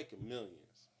 I'm making millions.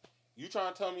 You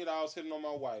trying to tell me that I was hitting on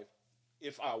my wife?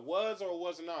 If I was or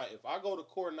was not, if I go to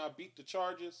court and I beat the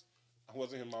charges, I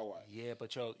wasn't hitting my wife. Yeah,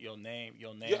 but your name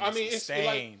yeah, I mean, is it's insane.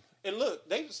 like, and look,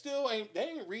 they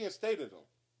ain't reinstated him.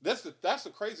 That's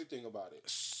the crazy thing about it.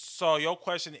 So your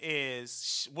question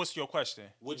is, what's your question?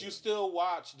 Would you still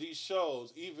watch these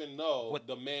shows even though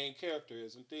the main character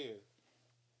isn't there?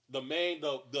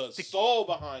 The soul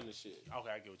behind the shit. Okay,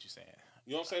 I get what you're saying.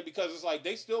 You know what I'm saying? Because it's like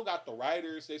they still got the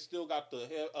writers, they still got the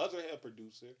other head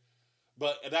producer.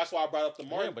 But that's why I brought up the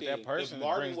Martin thing. That person, if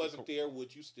Martin wasn't there,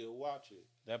 would you still watch it?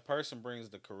 That person brings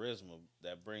the charisma.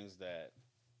 That brings that.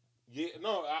 Yeah,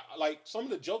 no, like some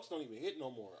of the jokes don't even hit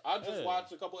no more. I just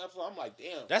watched a couple episodes. I'm like,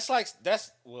 damn. That's the I shit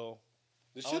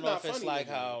don't know not if it's funny like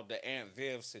anymore. how the Aunt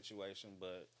Viv situation,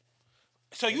 but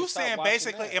So Niggas you stop saying watching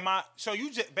basically,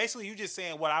 that. you just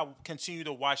saying what I continue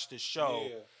to watch the show.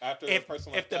 Yeah, after If a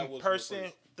person like the that was person,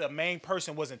 replaced. the main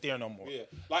person wasn't there no more. Yeah,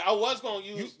 like I was gonna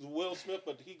use Will Smith,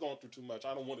 but he going through too much.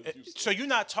 I don't want to use. So you're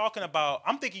not talking about.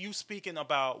 I'm thinking you speaking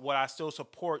about what I still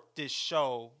support this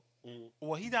show.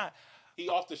 Well, he not. He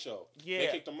off the show. Yeah. They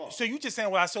kicked him off. So you just saying,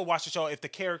 well, I still watch the show if the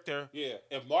character. Yeah,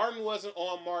 if Martin wasn't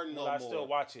on Martin no Would I more, still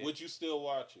watch it? would you still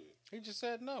watch it? He just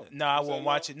said no. No, I You said wouldn't no?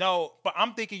 watch it. No, but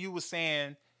I'm thinking you were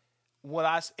saying,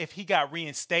 if he got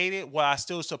reinstated, will I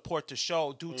still support the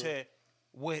show due to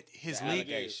what his The league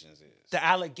allegations is. the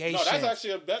allegations? No, that's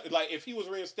actually a better. Like if he was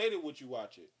reinstated, would you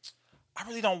watch it? I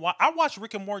really don't watch. I watch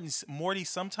Rick and Morty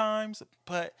sometimes,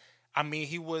 but I mean,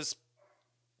 he was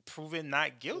proven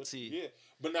not guilty. Yeah,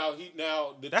 but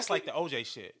now That's like the OJ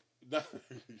shit.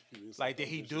 It's Like, did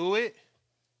he do it?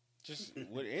 Just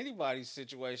with anybody's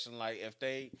situation, like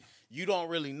if you don't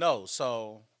really know,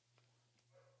 so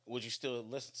would you still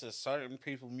listen to certain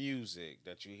people's music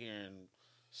that you're hearing?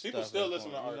 People stuff still that's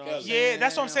listen to going- R. you know Kelly. what I'm Yeah,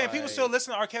 that's what I'm saying. People Like, still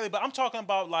listen to R. Kelly, but I'm talking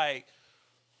about like,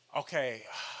 okay,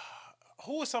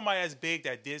 who was somebody that's big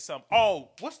that did something? Oh,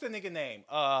 what's the nigga name?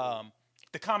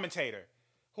 The commentator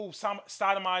who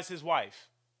sodomized his wife.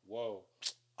 Whoa.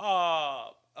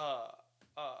 Oh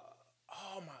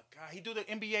my God, he do the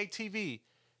NBA TV,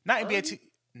 not NBA TV.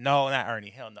 No, not Ernie.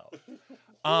 Hell no.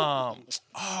 Marv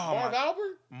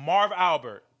Albert? Marv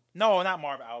Albert. No, not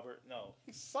Marv Albert. No.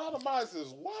 He sodomized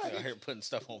his wife. Out here putting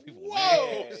stuff on people.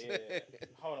 Whoa. Yeah.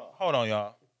 Hold on,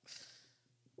 y'all.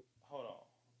 Hold on.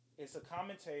 It's a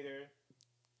commentator,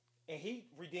 and he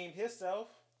redeemed himself.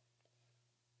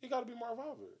 He got to be Marv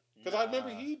Albert. Because I remember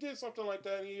he did something like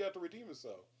that and he had to redeem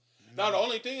himself. Now, the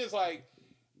only thing is like,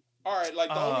 all right, like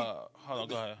Hold on,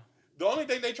 go ahead. the only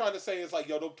thing they trying to say is like,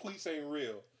 yo, the tweets ain't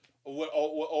real. What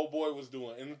old boy was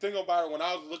doing. And the thing about it, when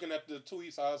I was looking at the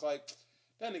tweets, I was like,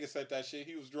 that nigga said that shit.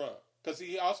 He was drunk. Because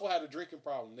he also had a drinking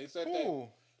problem. They said that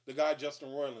the guy Justin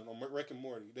Roiland on Rick and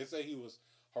Morty, they say he was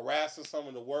harassing some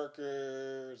of the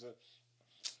workers.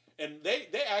 And they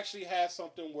actually had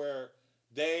something where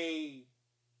they,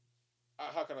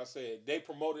 how can I say it? They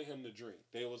promoted him to drink.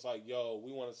 They was like, yo,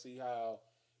 we want to see how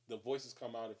the voices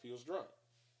come out if he was drunk.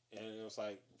 And it was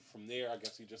like, from there, I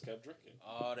guess he just kept drinking.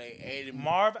 Oh, they aided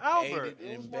Marv Albert.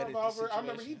 It was Marv Albert. I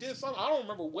remember he did something. I don't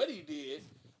remember what he did,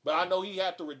 but I know he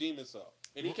had to redeem himself.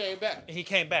 And he came back. He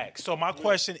came back. So my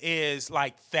question is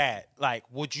like that. Like,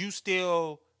 would you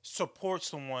still support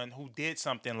someone who did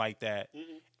something like that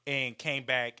and came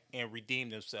back and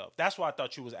redeemed himself? That's what I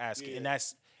thought you was asking. Yeah. And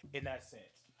that's in that sense.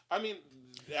 I mean,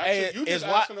 Hey, actually, you just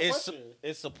asking the question.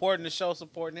 is supporting the show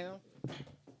supporting him?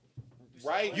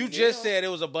 Right. You just said it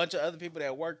was a bunch of other people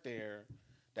that work there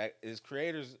that is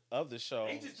creators of the show.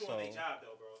 They just doing their job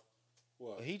though, bro.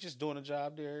 What? He just doing a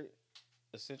job there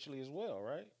essentially as well,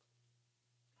 right?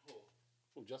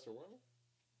 Who, Justin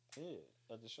Roiland?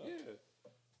 Yeah, of the show. Yeah.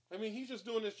 I mean, he's just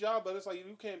doing his job, but it's like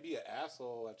you can't be an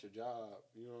asshole at your job.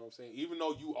 You know what I'm saying? Even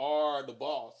though you are the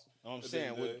boss. I'm at the saying,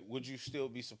 end of the day. would you still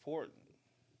be supporting?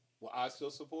 Will I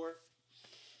still support?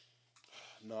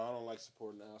 No, I don't like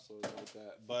supporting assholes like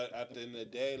that. But at the end of the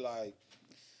day,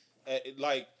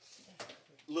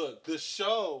 look, the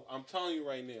show, I'm telling you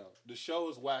right now, the show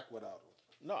is whack without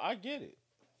him. No, I get it.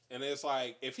 And it's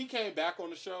like, if he came back on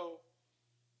the show,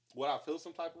 would I feel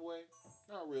some type of way?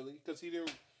 Not really, because he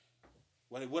didn't.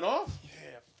 When it went off,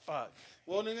 Yeah, fuck.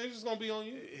 well, then they're just gonna be on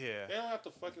you. Yeah. They don't have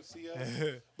to fucking see us.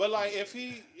 But like, if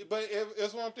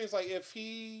it's one of the things. Like, if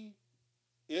he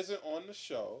isn't on the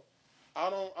show, I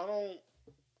don't.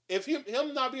 If him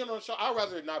not being on the show, I'd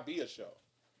rather it not be a show.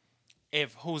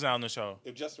 If who's on the show?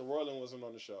 If Justin Roiland wasn't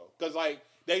on the show, because like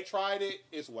they tried it,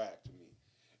 it's whack to me.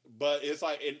 But it's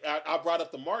like, I brought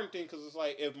up the Martin thing because it's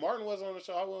like, if Martin wasn't on the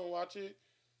show, I wouldn't watch it.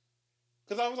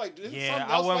 Because I was like, Yeah,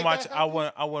 I wouldn't watch. I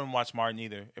wouldn't watch Martin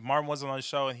either. If Martin wasn't on the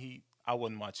show and I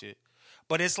wouldn't watch it.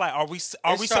 But it's like, are we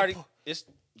starting?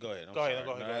 Go ahead. Go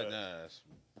ahead.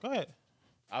 Go ahead.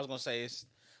 I was gonna say it's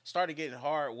started getting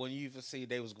hard when you even see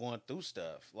they was going through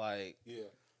stuff like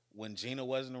when Gina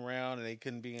wasn't around and they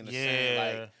couldn't be in the same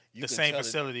like the same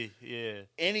facility. Yeah.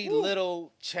 Any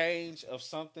little change of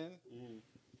something.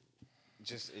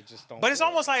 It just don't. But it's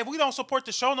almost like if we don't support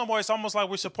the show no more, it's almost like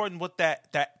we're supporting what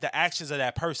the actions of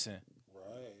that person.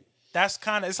 Right. That's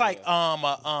kind of it's like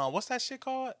what's that shit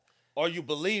called? Or you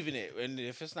believe in it, and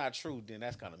if it's not true, then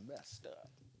that's kind of messed up.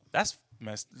 That's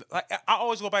messed. Like I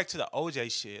always go back to the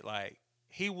OJ shit. Like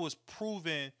he was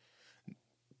proven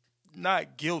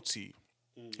not guilty.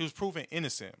 He was proven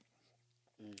innocent.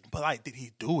 But like, did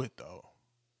he do it though?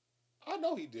 I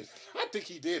know he did. I think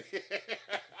he did.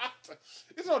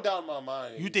 It's no doubt in my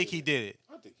mind. You think he did it?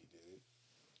 I think he did it.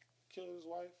 Killed his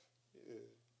wife.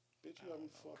 Yeah. Bitch, you got me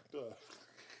fucked up.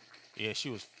 Yeah, she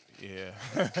was. Yeah.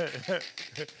 I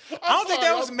don't think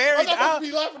that was married. I'm supposed to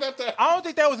be laughing at that. I don't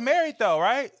think that was married though,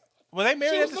 right? Were they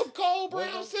married She at was the Nicole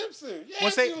Brown Simpson. Yeah,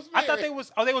 was she they? was I married. thought they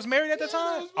was. Oh, they was married at the Yeah,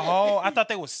 time. they was married. Oh, I thought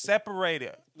they was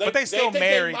separated. But they still think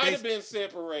married. They might have been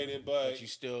separated, but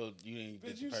But you ain't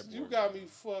get bitch, the paperwork. you got me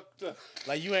fucked up.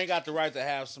 Like you ain't got the right to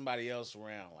have somebody else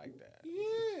around like that.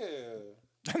 Yeah.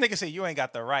 That nigga said you ain't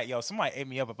got the right. Yo, somebody ate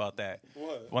me up about that.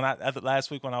 What? When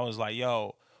last week when I was like,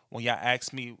 yo, when y'all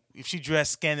asked me if she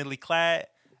dressed scantily clad,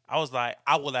 I was like,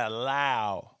 I will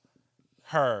allow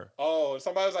her. Oh,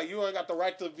 somebody was like, you ain't got the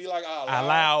right to be like,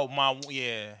 Allow my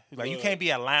like you can't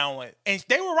be allowing, and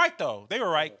they were right though. They were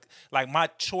right. Like my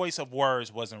choice of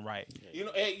words wasn't right. You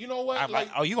know, hey, you know what? I'm like,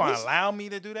 oh, you gonna allow me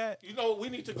to do that? You know, we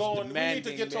need to go on. We need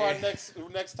to get to our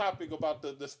next topic about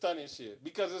the stunning shit,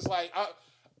 because it's like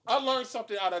I learned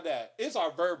something out of that. It's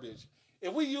our verbiage.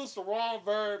 If we use the wrong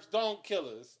verbs, don't kill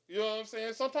us. You know what I'm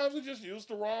saying? Sometimes we just use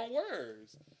the wrong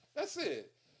words. That's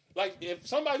it. Like if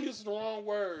somebody uses the wrong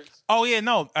words. Oh yeah,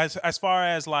 no. As far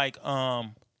as like I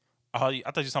thought you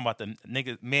were talking about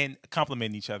the men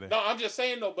complimenting each other. No, I'm just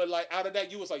saying though. But like out of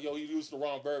that, you was like, yo, he used the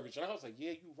wrong verbiage, and I was like,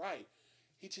 yeah, you're right.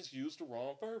 He just used the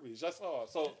wrong verbiage. That's all.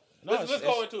 So let's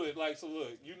go into it. Like, so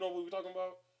look, you know what we're talking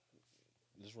about?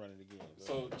 Let's run it again.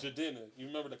 So Jadena, you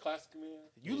remember the classic man?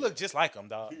 You look just like him,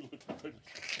 dog.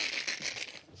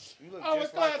 You look I'm a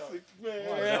classic,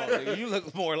 man. No, you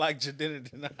look more like Jadena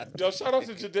than I do. Yo, shout out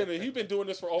to Jadena. He's been doing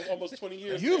this for almost 20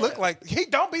 years. You look like he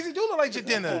don't busy do look like You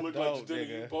Jadena. look like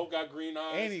Jadena. You both got green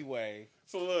eyes. Anyway.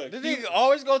 So look. The nigga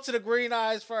always go to the green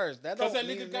eyes first. Because that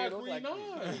nigga got green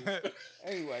eyes.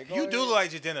 Anyway, you do look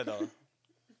like Jadena though.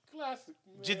 Classic,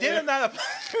 man. Jadena not a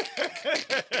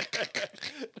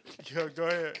Yo, go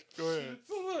ahead. So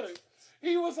look,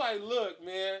 he was like, look,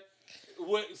 man,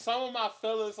 with some of my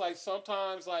fellas, like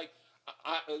sometimes like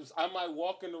I might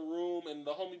walk in the room and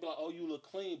the homie be like, oh, you look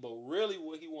clean, but really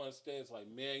what he wants to say is like,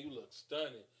 man, you look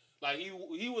stunning. Like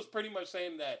he was pretty much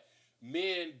saying that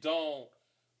men don't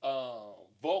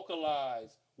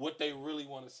vocalize what they really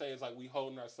want to say. It's like we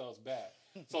holding ourselves back.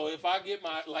 So if I get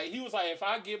my, like, he was like, if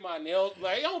I get my nails,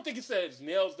 like, I don't think he said his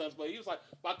nails done, but he was like,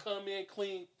 if I come in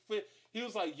clean fit, he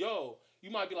was like, yo,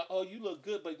 you might be like, oh, you look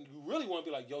good, but you really want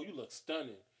to be like, yo, you look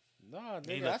stunning. Nah,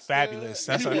 nigga, You look fabulous.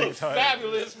 That's You what look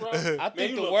fabulous, bro. I think Man,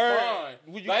 you the look word fine.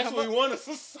 That's what we want us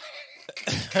to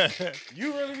say.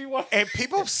 You really be watching. And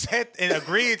people said and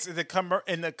agreed in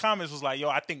the comments was like, yo,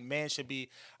 I think men should be.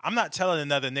 I'm not telling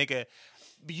another nigga,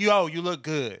 yo, you look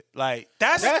good. Like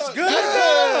that's good.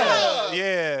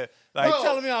 Yeah. Like You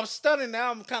telling me I'm stunning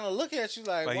now? I'm kind of looking at you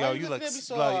like, why yo, you you look looking at me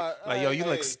so like, hard? like yo, you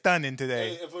look Hey, stunning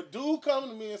today. Hey, if a dude come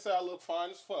to me and say I look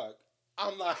fine as fuck,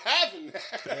 I'm not having that.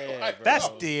 Yeah, Like, bro. That's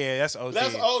no. that's OD.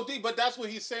 That's OD, but that's what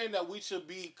he's saying, that we should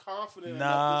be confident enough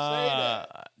to say Nah,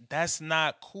 that. that's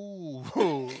not cool.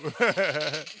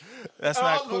 That's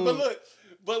not cool. But look,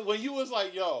 but when you was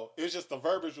like, yo, it's just the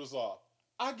verbiage was off.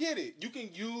 I get it. You can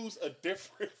use a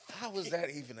different. How was that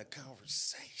even a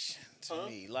conversation to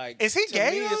me? Like, Is he to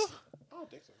gay me, though? I don't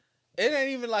think so. it ain't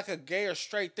even like a gay or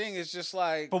straight thing. It's just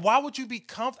like, But why would you be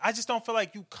comfortable? I just don't feel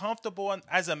like you comfortable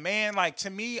as a man. Like,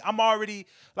 to me, I'm already,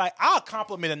 like, I'll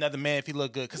compliment another man if he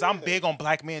look good. Because I'm big on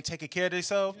black men taking care of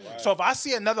themselves. Right. So if I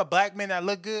see another black man that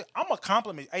look good, I'm going to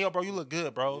compliment. Hey, yo, bro, you look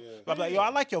good, bro. Yeah. I'm like, yo,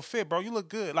 I like your fit, bro. You look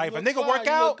good. Like, if a look nigga fine, work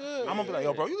you out, look good. I'm going to be like,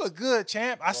 yo, bro, you look good,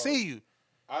 champ. I see you.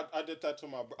 I did that to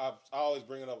I always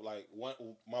bring it up, like,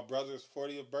 my brother's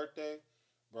 40th birthday,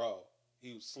 bro.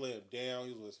 He was slimmed down.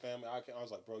 He was with his family. I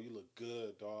was like, bro, you look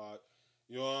good, dog.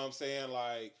 You know what I'm saying?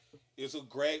 Like, it's a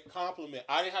great compliment.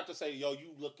 I didn't have to say, yo,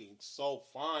 you looking so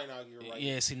fine out here right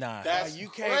now. See, nah. That's you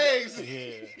can't-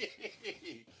 crazy.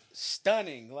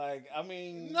 stunning. Like, I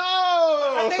mean, No.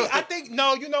 I think,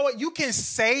 no, you know what? You can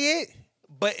say it,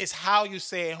 but it's how you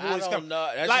say it. Who I it's don't coming.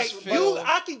 know. That Like just feel-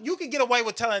 you can get away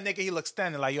with telling a nigga he looks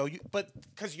stunning, like yo, but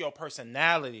because of your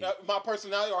personality My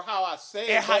personality or how I say it.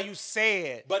 and how but- you say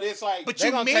it. But it's like, But they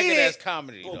you gonna mean take it it. as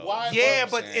comedy. But though. why- Yeah, I'm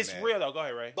but saying it's that. real though. Go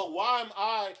ahead, Ray. but why am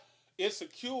I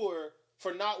insecure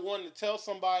for not wanting to tell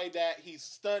somebody that he's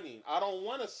stunning? I don't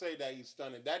want to say that he's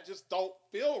stunning. That just don't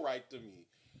feel right to me.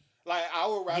 Like, I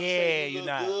would rather say you you're look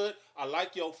not. good. I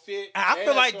like your fit. I feel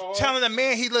and like your telling a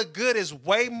man he look good is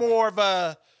way more of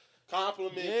a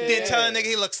compliment. Yeah. than telling a nigga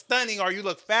he look stunning or you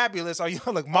look fabulous or you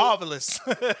look marvelous.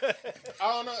 I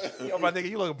don't know. Yo, my nigga,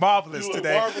 you look marvelous You look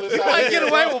today. marvelous You out might here. get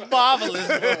away with marvelous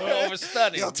over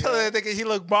stunning. Yo, telling that nigga he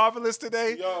look marvelous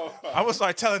today. Yo. I was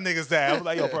like telling niggas that. I was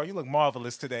like, yo, bro, you look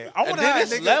marvelous today. I And wonder then how a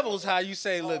it's nigga levels how you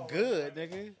say look good,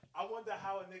 nigga. I wonder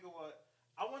how a nigga would.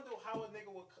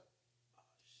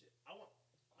 Oh shit.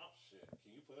 Shit.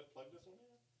 Can you plug this one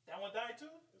in? That one died too?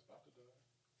 It's about to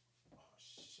die. Oh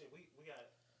shit, we got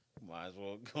Might as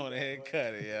well go ahead and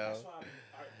cut it, yo. that's why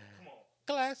alright, come on.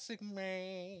 Classic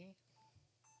man.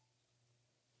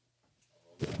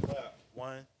 Clap.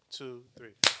 1, 2, 3.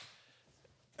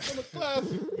 I'm a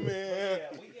classic, man.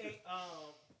 Yeah, we ain't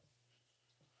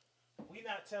we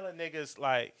not telling niggas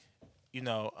like, you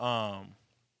know,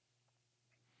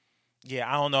 yeah,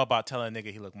 I don't know about telling a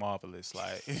nigga he look marvelous.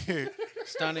 Like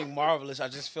Stunning, marvelous. I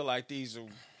just feel like these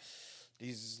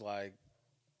is like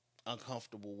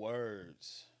uncomfortable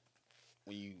words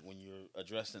when you're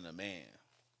addressing a man.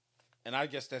 And I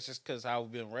guess that's just because how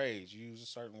we've been raised. You use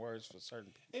certain words for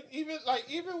certain people. And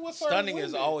even with certain Stunning women,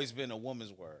 has always been a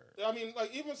woman's word. I mean,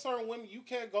 like even certain women, you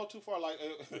can't go too far. Like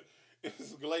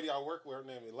this lady I work with, her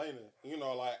name is Elena. You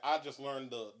know, like I just learned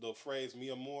the phrase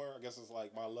 "Mia Moore." I guess it's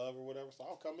like my love or whatever. So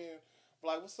I'll come in,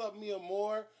 like, "What's up, Mia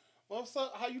Moore? What's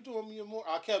up? How you doing, Mia Moore?"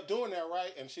 I kept doing that,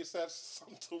 right? And she said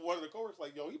something to one of the coworkers,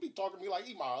 like, "Yo, you be talking to me like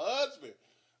he my husband."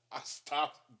 I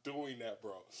stopped doing that,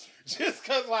 bro. Just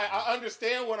because, like, I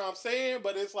understand what I'm saying,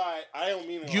 but it's like I don't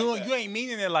mean it you like that. you ain't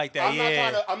meaning it like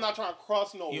that. I'm not trying to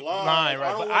cross no You- line. right?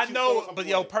 don't But want I you know, feeling some but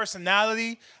your way.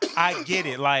 personality, I get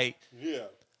it. Like Yeah.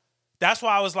 that's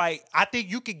why I was like, I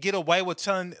think you could get away with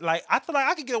telling. Like I feel like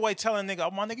I could get away telling a nigga,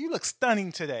 "Oh my nigga, you look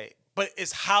stunning today." But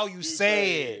it's how you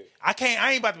say it. I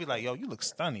ain't about to be like, "Yo, you look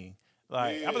stunning."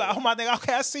 Like I be like, "Oh my nigga,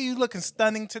 okay, I see you looking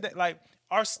stunning today." Like,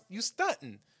 are you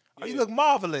stunting? Or you look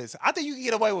marvelous. I think you can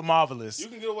get away with marvelous. You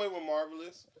can get away with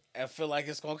marvelous. I feel like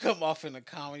it's gonna come off in a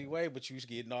comedy way, but you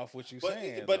getting off what you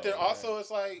saying. But then though, also man. it's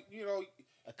like, you know,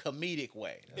 a comedic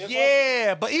way. it's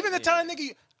Yeah, but even the telling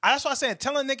nigga, that's what I'm saying.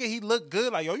 Telling nigga he look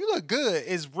good, like, yo, you look good,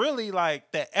 is really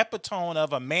like the epitome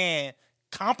of a man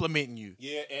complimenting you.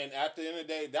 yeah, and at the end of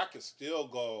the day, that could still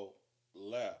go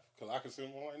left. Because I can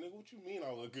sit there like, nigga, what you mean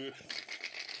I look good?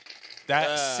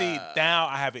 See, now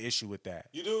I have an issue with that.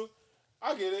 You do?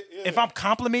 I get it. Yeah. If I'm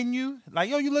complimenting you, like,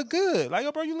 yo, you look good. Like,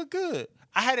 yo, bro, you look good.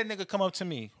 I had a nigga come up to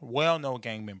me, well-known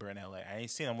gang member in LA. I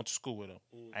ain't seen him, went to school with him.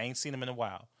 I ain't seen him in a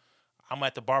while. I'm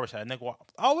at the barbershop. Nigga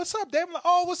walk, "Oh, what's up, Dave?" I'm like,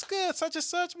 "Oh, what's good? Such and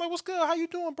such. Man, what's good? How you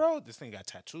doing, bro?" This nigga got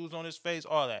tattoos on his face,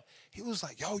 all that. He was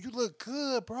like, "Yo, you look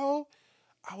good, bro."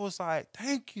 I was like,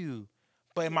 "Thank you."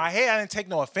 But in my head, I didn't take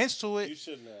no offense to it. You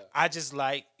shouldn't have. I just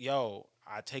like, yo,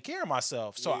 I take care of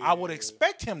myself. So I would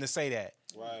expect him to say that.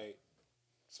 Right.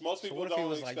 So most people What if don't he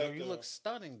was like, expect "Yo, you look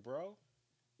stunning, bro"?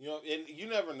 You know, and you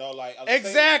never know. Like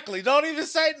Exactly. Don't even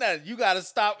say nothing. You gotta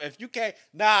stop. If you can't,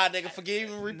 nigga, forget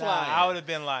even replying. Nah, I would have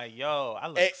been like, yo, I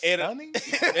look stunning.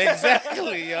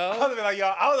 Exactly, yo. I would have been like,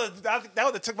 yo, that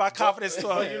would have took my confidence to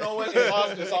But him. you know what?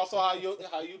 It's also how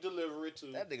you deliver it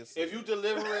too. That nigga If you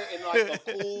deliver it in like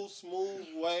a cool, smooth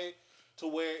way to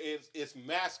where it's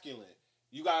masculine,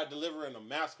 you gotta deliver in a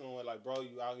masculine way. Like, bro,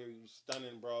 you out here, you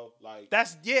stunning, bro. Like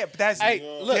That's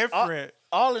Hey, look, different.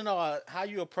 All in all, how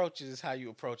you approach it is how you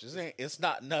approach it. It's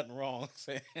not nothing wrong.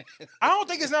 I don't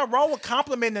think there's nothing wrong with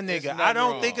complimenting a It's nigga. nothing I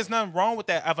don't wrong. think there's nothing wrong with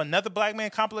that. If another black man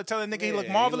compliment tell a nigga he look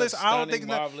Yeah, marvelous, he look I don't think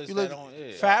stunning, it's marvelous, you that look don't-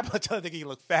 yeah. fabulous. Tell a nigga you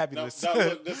look no, fabulous.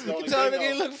 look, this is the only You tell thing. nigga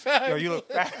you though. look fat. Yo, you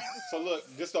look fabulous. So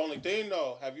look, this the only thing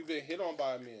though. Have you been hit on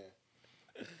by a man?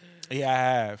 Yeah, I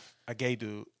have. A gay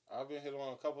dude. I've been hit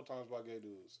on a couple times by gay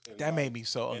dudes. And That made me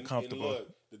so and uncomfortable. look,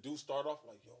 the dude started off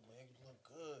like, "Yo, man, you look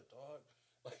good, dog."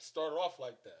 Like started off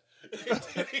like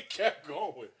that. He kept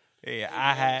going. Yeah,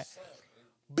 I had.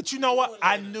 But you know what?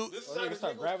 I knew. This is Oh, how nigga this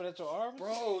start nigga grabbing at your arms,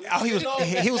 bro. Oh,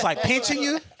 he was like pinching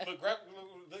you.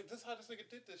 Look, this is how this nigga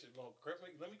did this shit. No,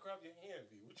 let me grab your hand,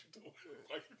 B. What you doing?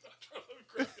 Like, you're not trying to let me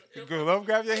grab your hand. Girl, let him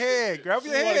grab your head. Grab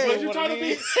your What head. you trying to be?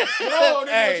 these? No, nigga,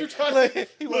 Hey, what you trying look, to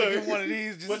he want to do one of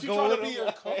these. Just What you go trying with to be him.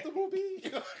 uncomfortable,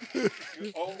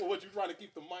 B? Or what you trying to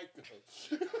keep the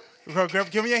mic up? Bro,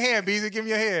 give me your hand, Beezy. Give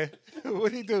me your hand.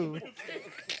 What'd he do?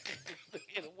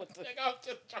 Nigga, I was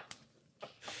just trying.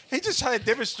 He just trying to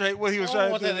demonstrate what he was I don't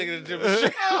trying want to that do. nigga to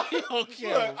demonstrate. He don't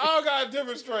care. Look, I don't gotta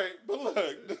demonstrate, but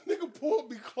look, the nigga pulled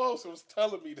me close and was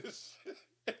telling me this shit.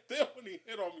 And then when he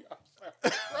hit on me,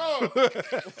 I was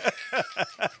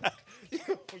like,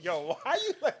 bro. Yo, why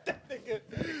you let that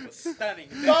nigga? Stunning.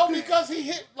 No, because he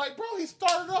hit, like, bro, he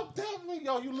started up telling me,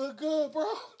 "Yo, you look good, bro."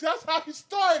 That's how he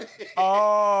started.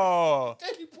 Oh, Then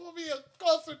he pulled me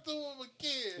closer to him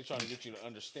He's again. trying to get you to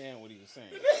understand what he was saying.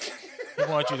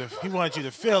 he wanted you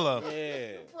to feel him.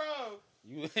 Yeah.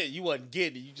 Bro, You wasn't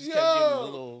getting it. You just Yo. kept giving him a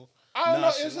little. I don't know.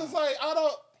 It's nonchalant. just like, I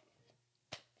don't.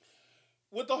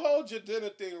 With the whole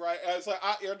Jadena thing, right? It's like,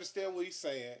 I understand what he's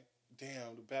saying.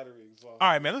 Damn, the battery exhausted. All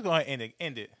right, man. Let's go ahead and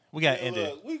end it. We gotta end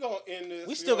it. Look, we gonna end this.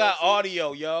 We you still know got what I'm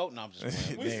audio, yo. No, I'm just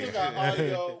saying? playing. We still got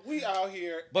audio. We out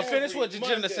here. But finish every what Jadena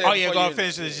Monday. said. Oh yeah, before go you and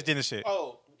finish end this it. dinner shit.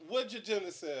 Oh, what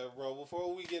Jajena said, bro,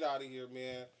 before we get out of here,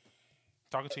 man.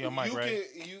 Talking to your mic, right?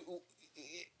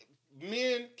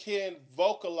 Men can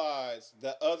vocalize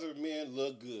that other men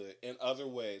look good in other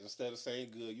ways instead of saying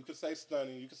good. You can say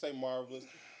stunning, you can say marvelous,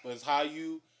 but it's how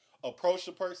you approach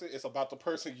the person. It's about the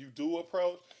person you do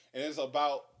approach, and it's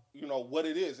about, what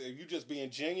it is. If you just being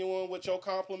genuine with your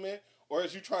compliment, or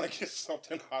is you trying to get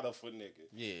something out of a nigga?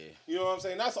 Yeah. You know what I'm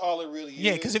saying? That's all it really is.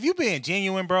 Yeah, because if you being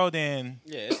genuine, bro, then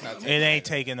it's not. it ain't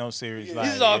taking no serious. Yeah. Like,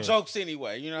 These is all jokes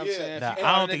anyway. You know what I'm saying? Nah, If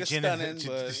I don't a think nigga Jenna stunning,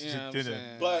 but you know what I'm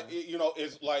saying? But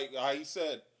it's like how he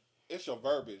said, it's your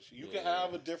verbiage. You can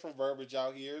have a different verbiage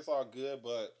out here. It's all good,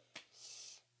 but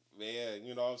man,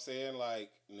 you know what I'm saying?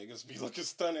 Like niggas be looking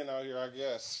stunning out here, I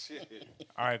guess. Shit.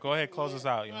 All right, go ahead, close us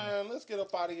out, Man, let's get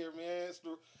up out of here, man.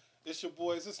 It's your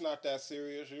boys. It's not that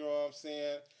serious. You know what I'm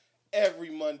saying?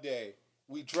 Every Monday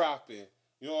we dropping.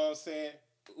 You know what I'm saying?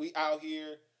 We out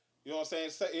here. You know what I'm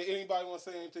saying? Anybody want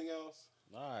to say anything else?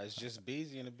 Nah, it's just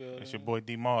Beezy in the building. It's your boy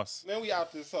D Moss. Man, we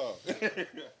out this hoe.